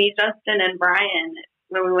me, Justin, and Brian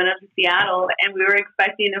when we went up to Seattle, and we were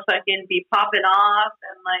expecting to fucking be popping off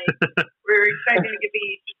and like we were expecting to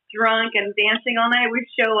be drunk and dancing all night. We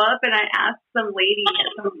show up and I asked some lady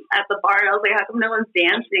at the bar, I was like, how come no one's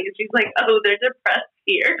dancing? And she's like, oh, they're depressed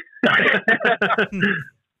here.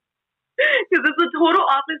 Because it's a total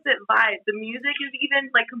opposite vibe. The music is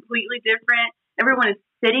even like completely different. Everyone is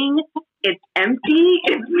sitting. It's empty.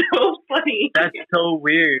 It's so funny. That's so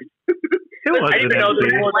weird. I didn't even know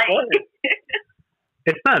there was one.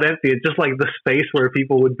 It's not empty. It's just like the space where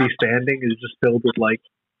people would be standing is just filled with like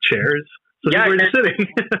chairs. So yeah, people are just sitting.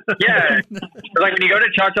 Yeah. Like when you go to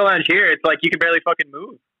Cha-Cha Lounge here, it's like you can barely fucking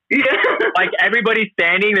move. Yeah. Like everybody's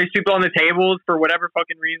standing. There's people on the tables for whatever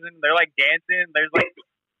fucking reason. They're like dancing. There's like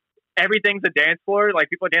everything's a dance floor. Like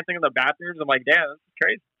people are dancing in the bathrooms. I'm like, damn, this is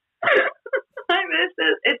crazy. I miss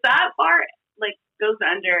it. It's that bar like goes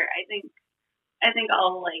under, I think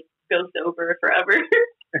I'll like go sober forever.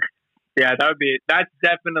 Yeah, that's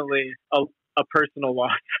definitely a personal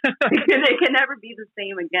loss. It can never be the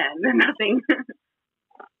same again.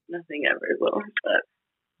 Nothing ever will. But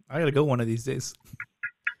I gotta go one of these days.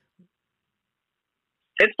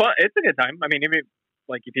 It's fun. It's a good time. I mean, if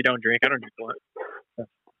you don't drink, I don't drink a lot.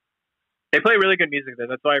 They play really good music there.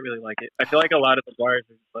 That's why I really like it. I feel like a lot of the bars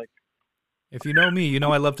are just like. If you know me, you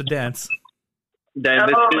know I love to dance. Then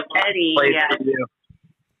Eddie, yeah.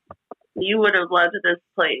 You would have loved this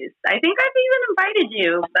place. I think I've even invited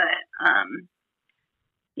you, but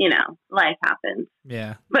life happens.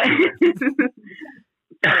 Yeah. But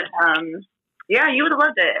yeah, you would have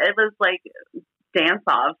loved it. It was like dance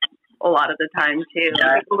off a lot of the time too.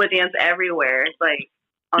 Yeah. People would dance everywhere. It's like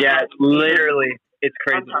literally, it's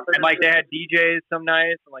crazy. And like they the had DJs some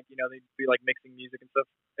nights, and like they'd be like mixing music and stuff.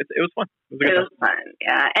 It was fun. It was fun,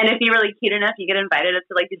 yeah. And if you're really cute enough, you get invited up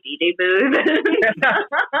to like the DJ booth.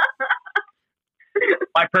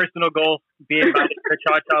 My personal goal: be invited to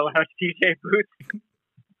Cha-Cha Lounge DJ booth.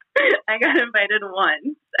 I got invited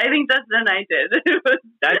once. I think Dustin and I did.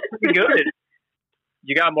 That's pretty good.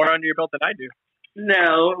 You got more under your belt than I do.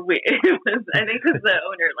 No, it was. I think because the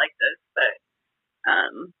owner liked us, but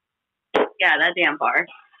yeah, that damn bar.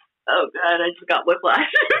 Oh god, I just got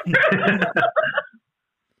whiplash.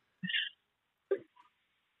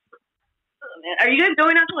 Oh, man. Are you guys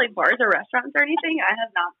going out to like bars or restaurants or anything? I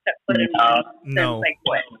have not set foot in one No. since like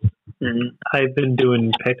what? I've been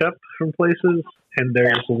doing pickup from places, and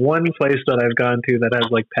there's one place that I've gone to that has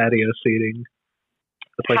like patio seating.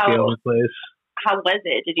 It's like the only place. How was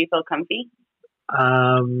it? Did you feel comfy?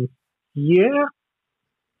 Yeah.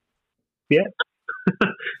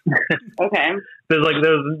 Okay. There's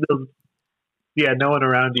no one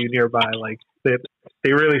around you nearby. Like they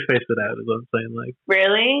really spaced it out. Is what I'm saying. Like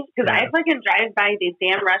really? Because Yeah. I fucking drive by these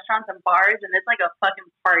damn restaurants and bars, and it's like a fucking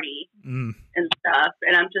party and stuff.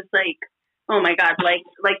 And I'm just like, oh my god! Like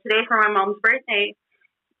today for my mom's birthday,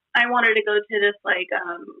 I wanted to go to this like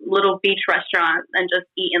little beach restaurant and just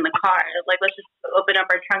eat in the car. Like, let's just open up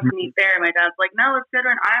our trunk and eat there. And my dad's like, no, let's go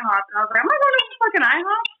to an IHOP. And I was like, am I going to fucking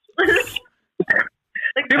IHOP?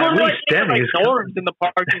 Like, People At are least like Denny's. dorms in the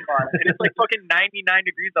parking lot, and it's like fucking 99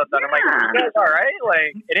 degrees outside. I'm like, you guys all right?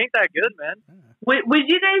 Like, it ain't that good, man. would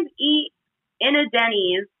you guys eat in a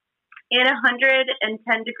Denny's in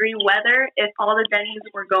 110-degree weather if all the Denny's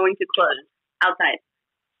were going to close outside?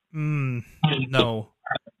 No.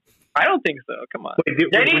 I don't think so. Come on.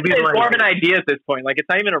 Wait, Denny's is more of an idea at this point. Like, it's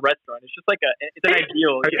not even a restaurant. It's just like it's an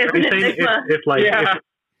ideal. Are you saying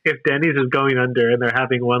if Denny's is going under and they're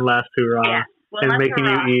having one last hurrah Yeah. Well, and that's making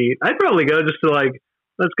hurrah. you eat, I'd probably go just to like,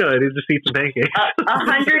 let's go. I need to eat some pancakes.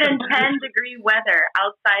 110-degree weather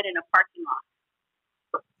outside in a parking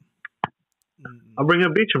lot. I'll bring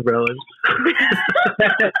up beach umbrellas.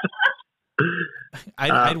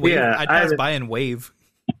 I'd wave. yeah, I'd pass by and wave.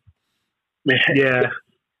 Yeah,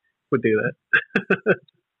 would do that.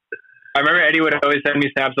 I remember Eddie would always send me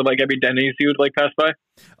snaps of like every Denny's he would like pass by.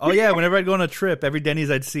 Oh yeah, whenever I'd go on a trip, every Denny's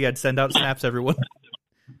I'd see, I'd send out snaps to everyone.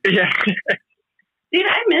 Yeah. Dude,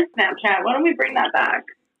 I miss Snapchat. Why don't we bring that back?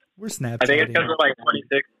 We're Snapchatting. I think it's because we're like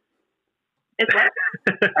 26. It's what?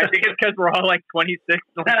 I think it's because we're all like 26,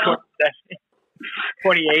 like 27,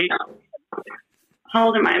 28. How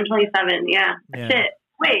old am I? I'm 27. Yeah. Yeah. Shit.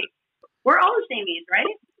 Wait. We're all the same age,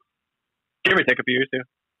 right? Give or take a few years too.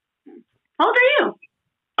 How old are you?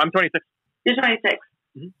 I'm 26. You're 26.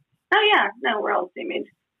 Mm-hmm. Oh, yeah. No, we're all the same age.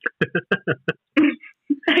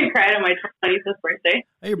 I cried on my 25th birthday.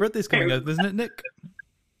 Hey, your birthday's coming up, isn't it, Nick?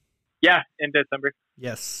 Yeah, in December.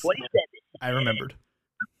 Yes. 27. I remembered.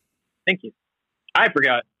 Thank you. I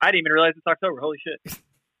forgot. I didn't even realize it's October. Holy shit.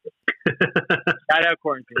 Shout out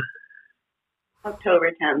quarantine.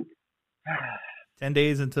 October 10th. 10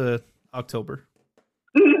 days into October.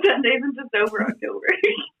 10 days into sober October.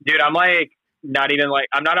 Dude, I'm like, not even like,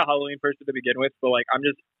 I'm not a Halloween person to begin with, but like, I'm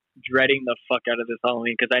just dreading the fuck out of this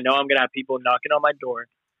Halloween because I know I'm going to have people knocking on my door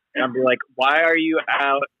and I'll be like, why are you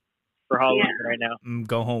out for Halloween right now?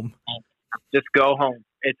 Go home. Just go home.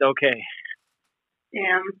 It's okay.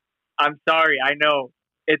 Damn. I'm sorry. I know.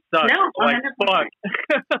 It sucks. No, like, 100%. fuck.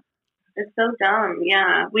 It's so dumb.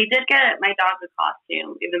 Yeah. We did get my dog a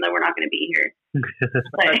costume, even though we're not going to be here.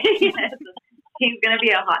 But he's going to be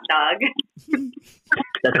a hot dog.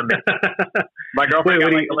 That's amazing. My girlfriend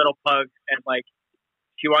got like a little pug and like,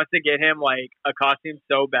 she wants to get him like a costume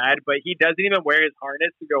so bad, but he doesn't even wear his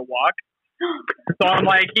harness to go walk. So I'm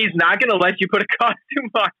like, he's not going to let you put a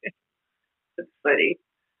costume on it. That's funny.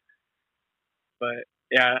 But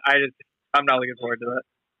yeah, I'm not looking forward to that.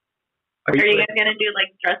 Are you guys going to do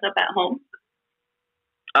like dress up at home?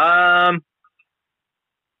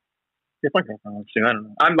 If my girlfriend wants to, I don't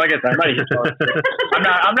know. I'm like I said, I'm not a huge Halloween.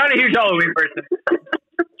 I'm not a huge Halloween person.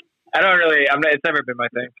 I don't really. It's never been my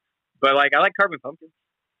thing. But like, I like carving pumpkins.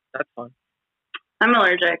 That's fun. I'm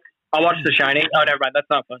allergic. I'll watch The Shining. Oh, never mind. That's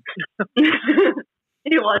not fun.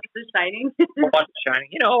 You watch The Shining? I'll watch The Shining.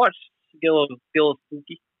 I'll watch get a little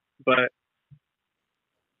spooky. But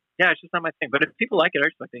yeah, it's just not my thing. But if people like it, I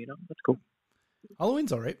just like it. That's cool.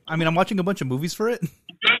 Halloween's all right. I mean, I'm watching a bunch of movies for it,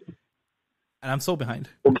 and I'm so behind,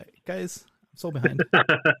 guys. I'm so behind.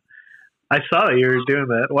 I saw that you were doing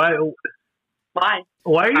that. Why?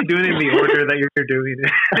 Why are you doing it in the order that you're doing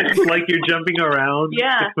it? It's like you're jumping around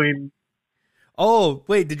between. Oh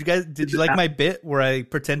wait, did you like my bit where I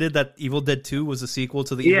pretended that Evil Dead 2 was a sequel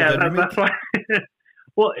to the Evil Dead remake? That's why.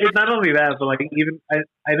 Well, it's not only that, but like even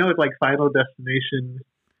I know it's like Final Destination.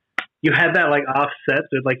 You had that like offset,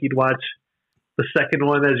 so like you'd watch the second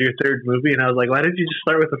one as your third movie, and I was like, why didn't you just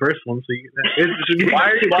start with the first one? So why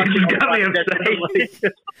are you watching? It got me upset.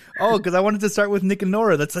 Like, oh, because I wanted to start with Nick and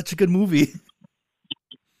Nora. That's such a good movie.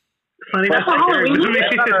 Funny, that's a Halloween movie.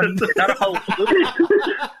 It's not a Halloween movie.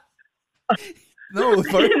 No, I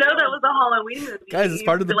didn't know that was a Halloween movie. Guys, it's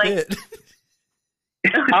part of the bit.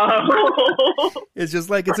 Oh. It's just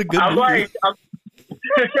like it's a good movie. Like,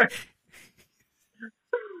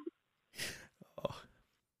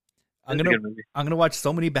 I'm gonna watch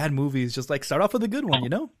so many bad movies. Just like start off with a good one, I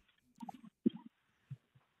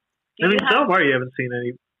mean, so far you haven't seen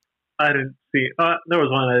any. I didn't see. There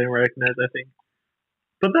was one I didn't recognize, I think,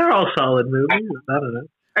 but they're all solid movies. I don't know.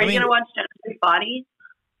 Are you gonna watch Jennifer's Body?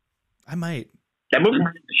 I might. That movie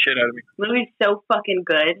scared the shit out of me. The movie's so fucking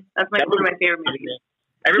good. That's one of my favorite movies.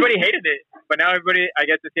 Everybody hated it, but now everybody, I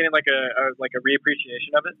guess, is getting like a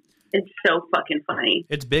reappreciation of it. It's so fucking funny.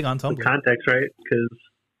 It's big on Tumblr. The context, right? Because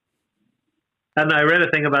I read a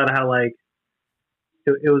thing about how like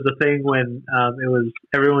it was a thing when it was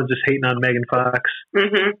everyone just hating on Megan Fox,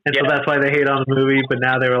 and so that's why they hate on the movie. But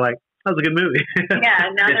now they were like, "That was a good movie." Yeah,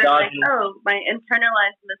 now they're like, "Oh, my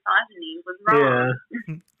internalized misogyny was wrong."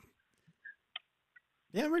 Yeah.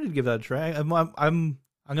 Yeah, I'm ready to give that a try. I'm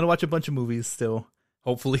gonna watch a bunch of movies still,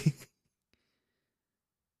 hopefully.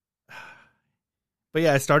 But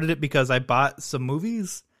yeah, I started it because I bought some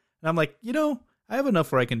movies, and I'm like, I have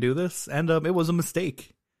enough where I can do this, and it was a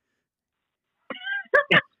mistake.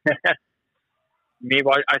 I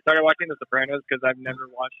started watching The Sopranos because I've never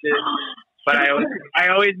watched it, but I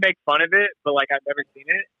always make fun of it, but like I've never seen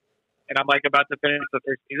it, and I'm like about to finish the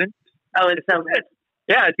first season. Oh, it's so good.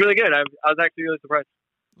 Yeah, it's really good. I was actually really surprised.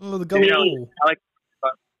 Oh, the go! I like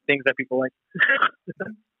things that people like.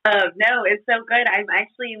 No, it's so good. I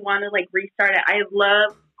actually want to like restart it. I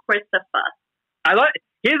love Christopher.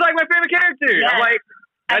 He's like my favorite character. Yes. I'm like,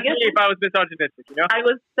 that's me if I was misogynistic, I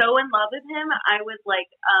was so in love with him. I would like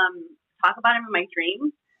talk about him in my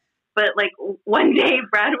dreams. But like one day,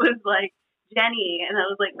 Brad was like, Jenny, and I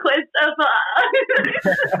was like, Christopher.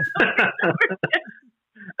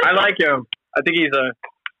 I like him. I think he's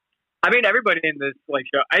everybody in this like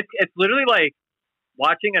show. It's literally like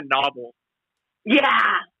watching a novel.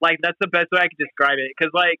 Yeah. Like that's the best way I could describe it.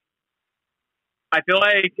 Because like I feel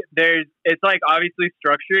like it's like obviously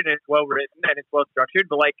structured and it's well written and it's well structured,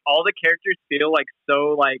 but like all the characters feel like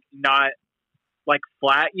so like not like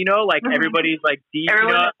flat, like everybody's like deep,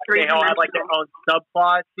 they all have like their own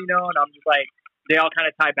subplots, and I'm just like they all kind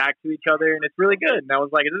of tie back to each other, and it's really good. And I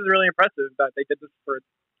was like, this is really impressive that they did this for a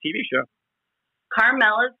TV show.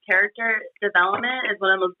 Carmela's character development is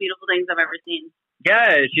one of the most beautiful things I've ever seen.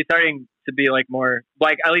 Yeah, she's starting to be like more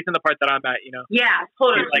like at least in the part that I'm at, Yeah,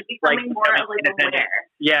 totally. She's becoming more of like aware.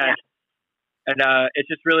 Yeah. And it's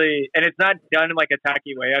just really, and it's not done in like a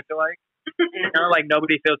tacky way. I feel like, like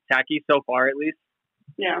nobody feels tacky so far, at least.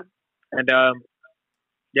 Yeah. And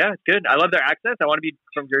yeah, it's good. I love their accents. I want to be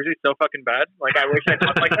from Jersey so fucking bad. Like I wish I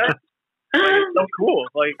talked like that. Like, it's so cool.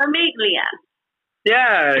 Like Amiglia.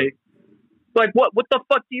 Yeah. Like what the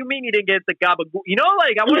fuck do you mean you didn't get the gabagool?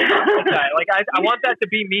 Like I want to talk like that. Like I want that to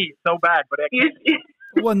be me so bad, but I can't.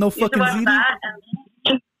 What, no fucking ziti?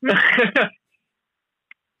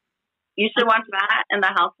 You should watch that and The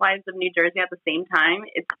Housewives of New Jersey at the same time.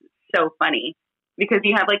 It's so funny because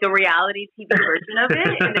you have like a reality TV version of it,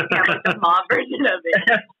 and then you have like the mob version of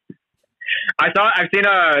it. I've seen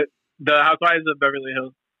the Housewives of Beverly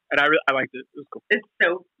Hills, and I liked it. It was cool.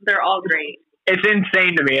 They're all great. It's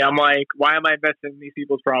insane to me. I'm like, why am I investing in these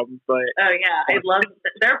people's problems? But oh yeah, I love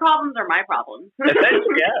their problems are my problems.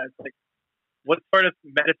 Yeah, it's like what sort of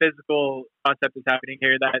metaphysical concept is happening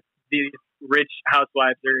here that these rich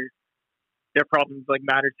housewives their problems like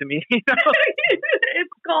matter to me?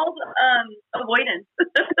 It's called avoidance.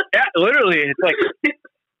 Yeah, literally. It's like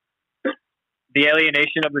the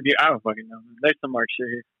alienation of the view. I don't fucking know. There's some Mark shit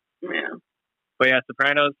here. Yeah. But yeah,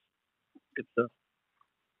 Sopranos, good stuff.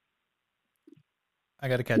 I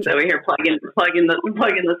gotta catch So up. we're here plugging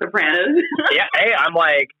the Sopranos. Yeah, hey, I'm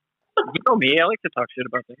like, you know me, I like to talk shit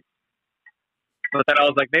about things. But then I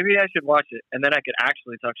was like, maybe I should watch it, and then I could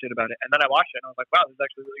actually talk shit about it. And then I watched it, and I was like, wow, this is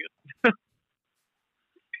actually really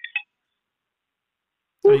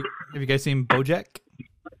good. Have you guys seen BoJack?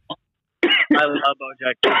 I love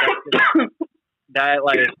BoJack.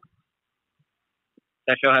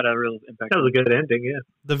 That show had a real impact. That was a good ending, yeah.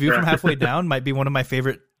 The View from Halfway Down might be one of my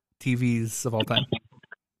favorite TVs of all time.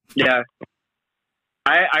 Yeah,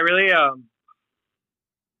 I really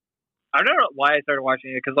I don't know why I started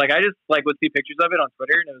watching it because like I just like would see pictures of it on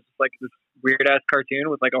Twitter and it was just like this weird ass cartoon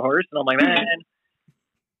with like a horse and I'm like, man,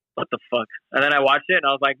 what the fuck? And then I watched it and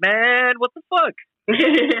I was like, man, what the fuck?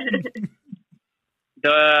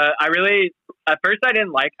 I really at first I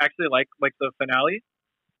didn't actually like the finale,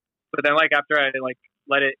 but then like after I like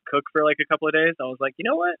let it cook for like a couple of days, I was like, you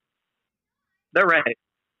know what? They're right.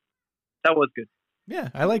 That was good. Yeah,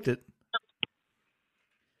 I liked it.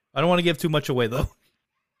 I don't want to give too much away though.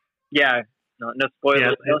 Yeah, no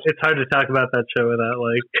spoilers. Yeah, it's hard to talk about that show without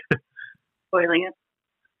like Spoiling it.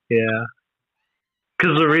 yeah,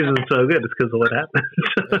 because the reason it's so good is because of what happens.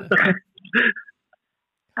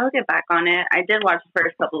 I'll get back on it. I did watch the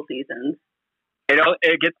first couple seasons.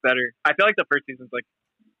 It gets better. I feel like the first season's like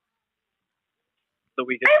the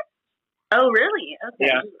weakest. Oh, really? Okay.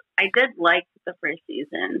 Yeah. I did like the first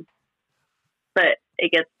season, but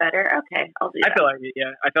it gets better. Okay, I'll do that. I feel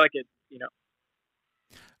like it. You know.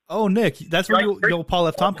 Oh, Nick, that's where you know Paul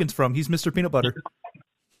F. Tompkins from. He's Mr. Peanut Butter.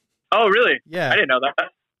 Oh, really? Yeah. I didn't know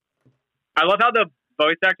that. I love how the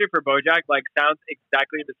voice actor for BoJack like sounds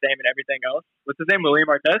exactly the same in everything else. What's his name? William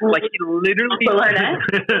Artest. Like he literally,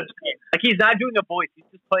 like he's not doing a voice. He's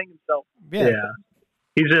just playing himself. Yeah.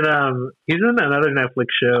 He's in another Netflix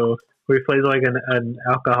show where he plays like an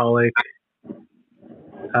alcoholic.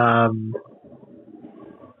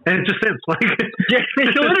 And it's just him. Like, yeah,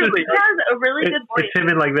 literally. He has a really good voice. It's him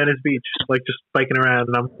in like Venice Beach, like just biking around,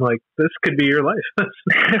 and I'm like, this could be your life.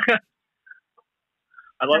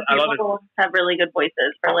 I love it. Have really good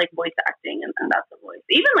voices for like voice acting, and that's the voice.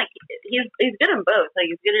 Even like he's good in both. Like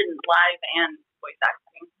he's good in live and voice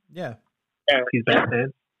acting. Yeah. He's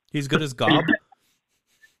Batman. He's good as Gob.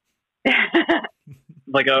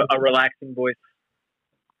 Like a relaxing voice.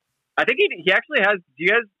 I think he actually has. Do you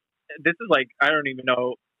guys? This is like I don't even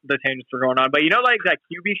know the tangents we're going on, but you know, like that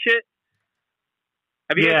QB shit.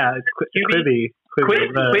 Have you? Yeah, it's Quibi. Quibi.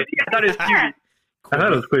 I thought it was QB. I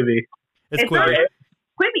thought it was Quibi. It's Quibi.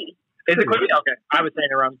 Quibi. Is it Quibi? Okay, I was saying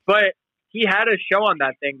it wrong. But he had a show on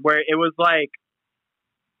that thing where it was like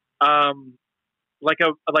a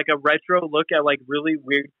retro look at like really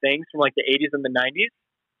weird things from like the 80s and the 90s,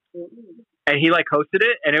 and he like hosted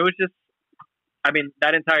it, and it was just. I mean,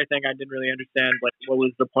 that entire thing, I didn't really understand, like, what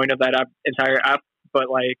was the point of that entire app, but,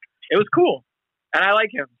 like, it was cool. And I like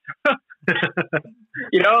him.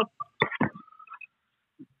 You know?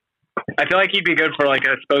 I feel like he'd be good for, like,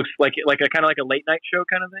 a like a kind of like a late night show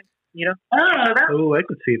kind of thing, you know? Oh, I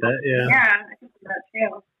could see that, yeah. Yeah, I can see that,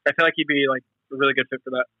 too. I feel like he'd be, like, a really good fit for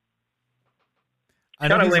that. I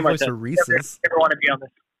know he's the voice of Reese's. Never want to be on this.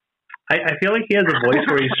 I feel like he has a voice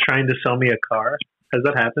where he's trying to sell me a car. Has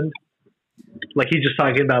that happened? Like he's just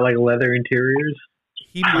talking about like leather interiors.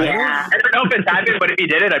 He might. Yeah. I don't know if it's happened, but if he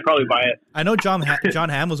did it, I'd probably buy it. I know John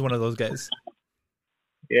Hamm was one of those guys.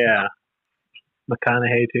 Yeah,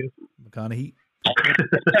 McConaughey too. McConaughey.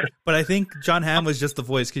 But I think John Hamm was just the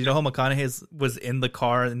voice because you know how McConaughey was in the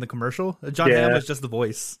car in the commercial. John Hamm was just the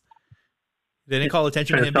voice. They didn't call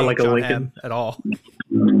attention to him being like John Hamm at all.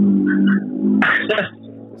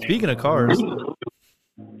 Speaking of cars,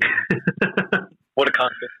 what a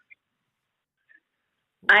concept.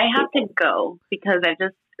 I have to go because I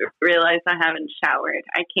just realized I haven't showered.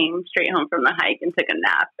 I came straight home from the hike and took a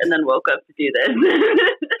nap and then woke up to do this.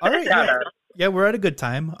 All right, yeah, we're at a good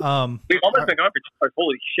time. We've almost been going for 2 hours.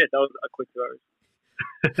 Holy shit, that was a quick 2 hours.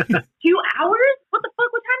 2 hours? What the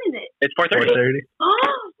fuck? What time is it? It's 4:30.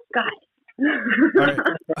 Oh, God.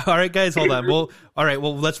 All right, guys, hold on. Well,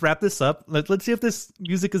 let's wrap this up. Let's see if this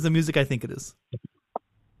music is the music I think it is.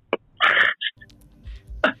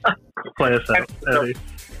 Play us out, Eddie.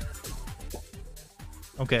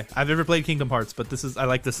 Okay, I've never played Kingdom Hearts, but I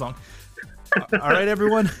like this song. All right,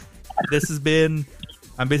 everyone, this has been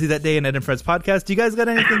I'm Busy That Day, and Ed and Friends podcast. Do you guys got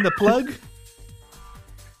anything to plug?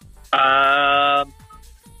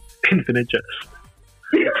 Infinite Jest.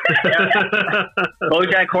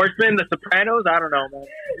 BoJack Horseman, The Sopranos. I don't know, man.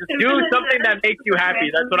 Just do something that makes you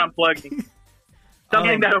happy. That's what I'm plugging.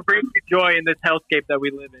 Something that'll bring you joy in this hellscape that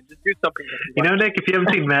we live in. Just do something. You know, Nick, if you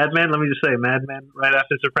haven't seen Mad Men, let me just say, Mad Men right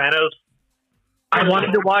after Sopranos. I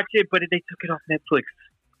wanted to watch it, but they took it off Netflix.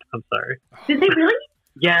 I'm sorry. Did they really?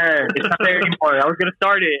 Yeah, it's not there anymore. I was gonna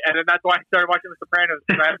start it, and then that's why I started watching The Sopranos.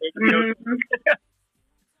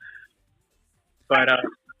 But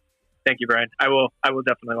thank you, Brian. I will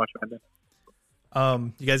definitely watch Mad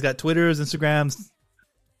Men. You guys got Twitters, Instagrams,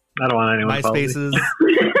 I don't want anyone MySpaces.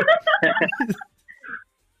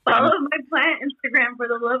 Follow my plant Instagram for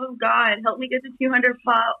the love of God. Help me get to 200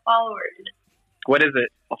 followers. What is it?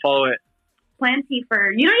 I'll follow it.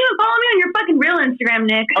 Plantifer. You don't even follow me on your fucking real Instagram,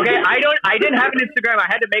 Nick. Okay, I didn't have an Instagram. I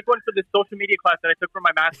had to make one for this social media class that I took for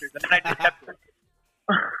my master's, and then I just kept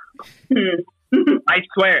it. I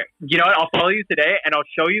swear. You know what? I'll follow you today, and I'll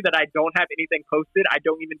show you that I don't have anything posted. I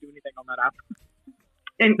don't even do anything on that app.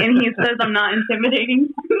 And he says I'm not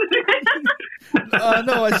intimidating.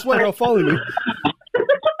 No, I swear I'll follow you.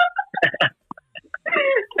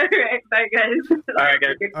 All right, bye guys. All right,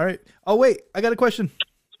 guys. All right. Oh wait, I got a question.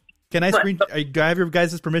 Can I do I have your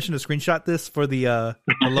guys' permission to screenshot this for the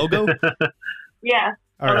logo? Yeah.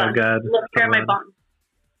 All right. Oh God. Look, share my phone.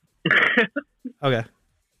 Okay.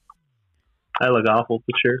 I look awful,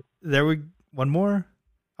 but sure. There we one more.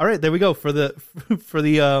 All right, there we go for the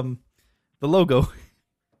logo.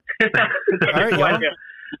 All right, y'all.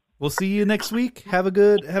 We'll see you next week.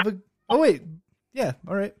 Oh wait. Yeah,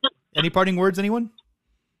 all right. Any parting words, anyone?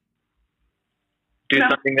 Do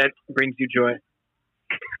something that brings you joy.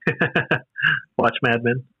 Watch Mad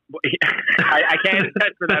Men. I can't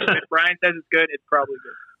attest for that. If Brian says it's good, it's probably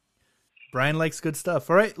good. Brian likes good stuff.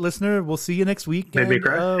 All right, listener, we'll see you next week. Made me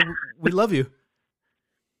cry. We love you.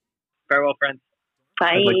 Farewell, friends.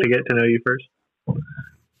 Bye. I'd like to get to know you first.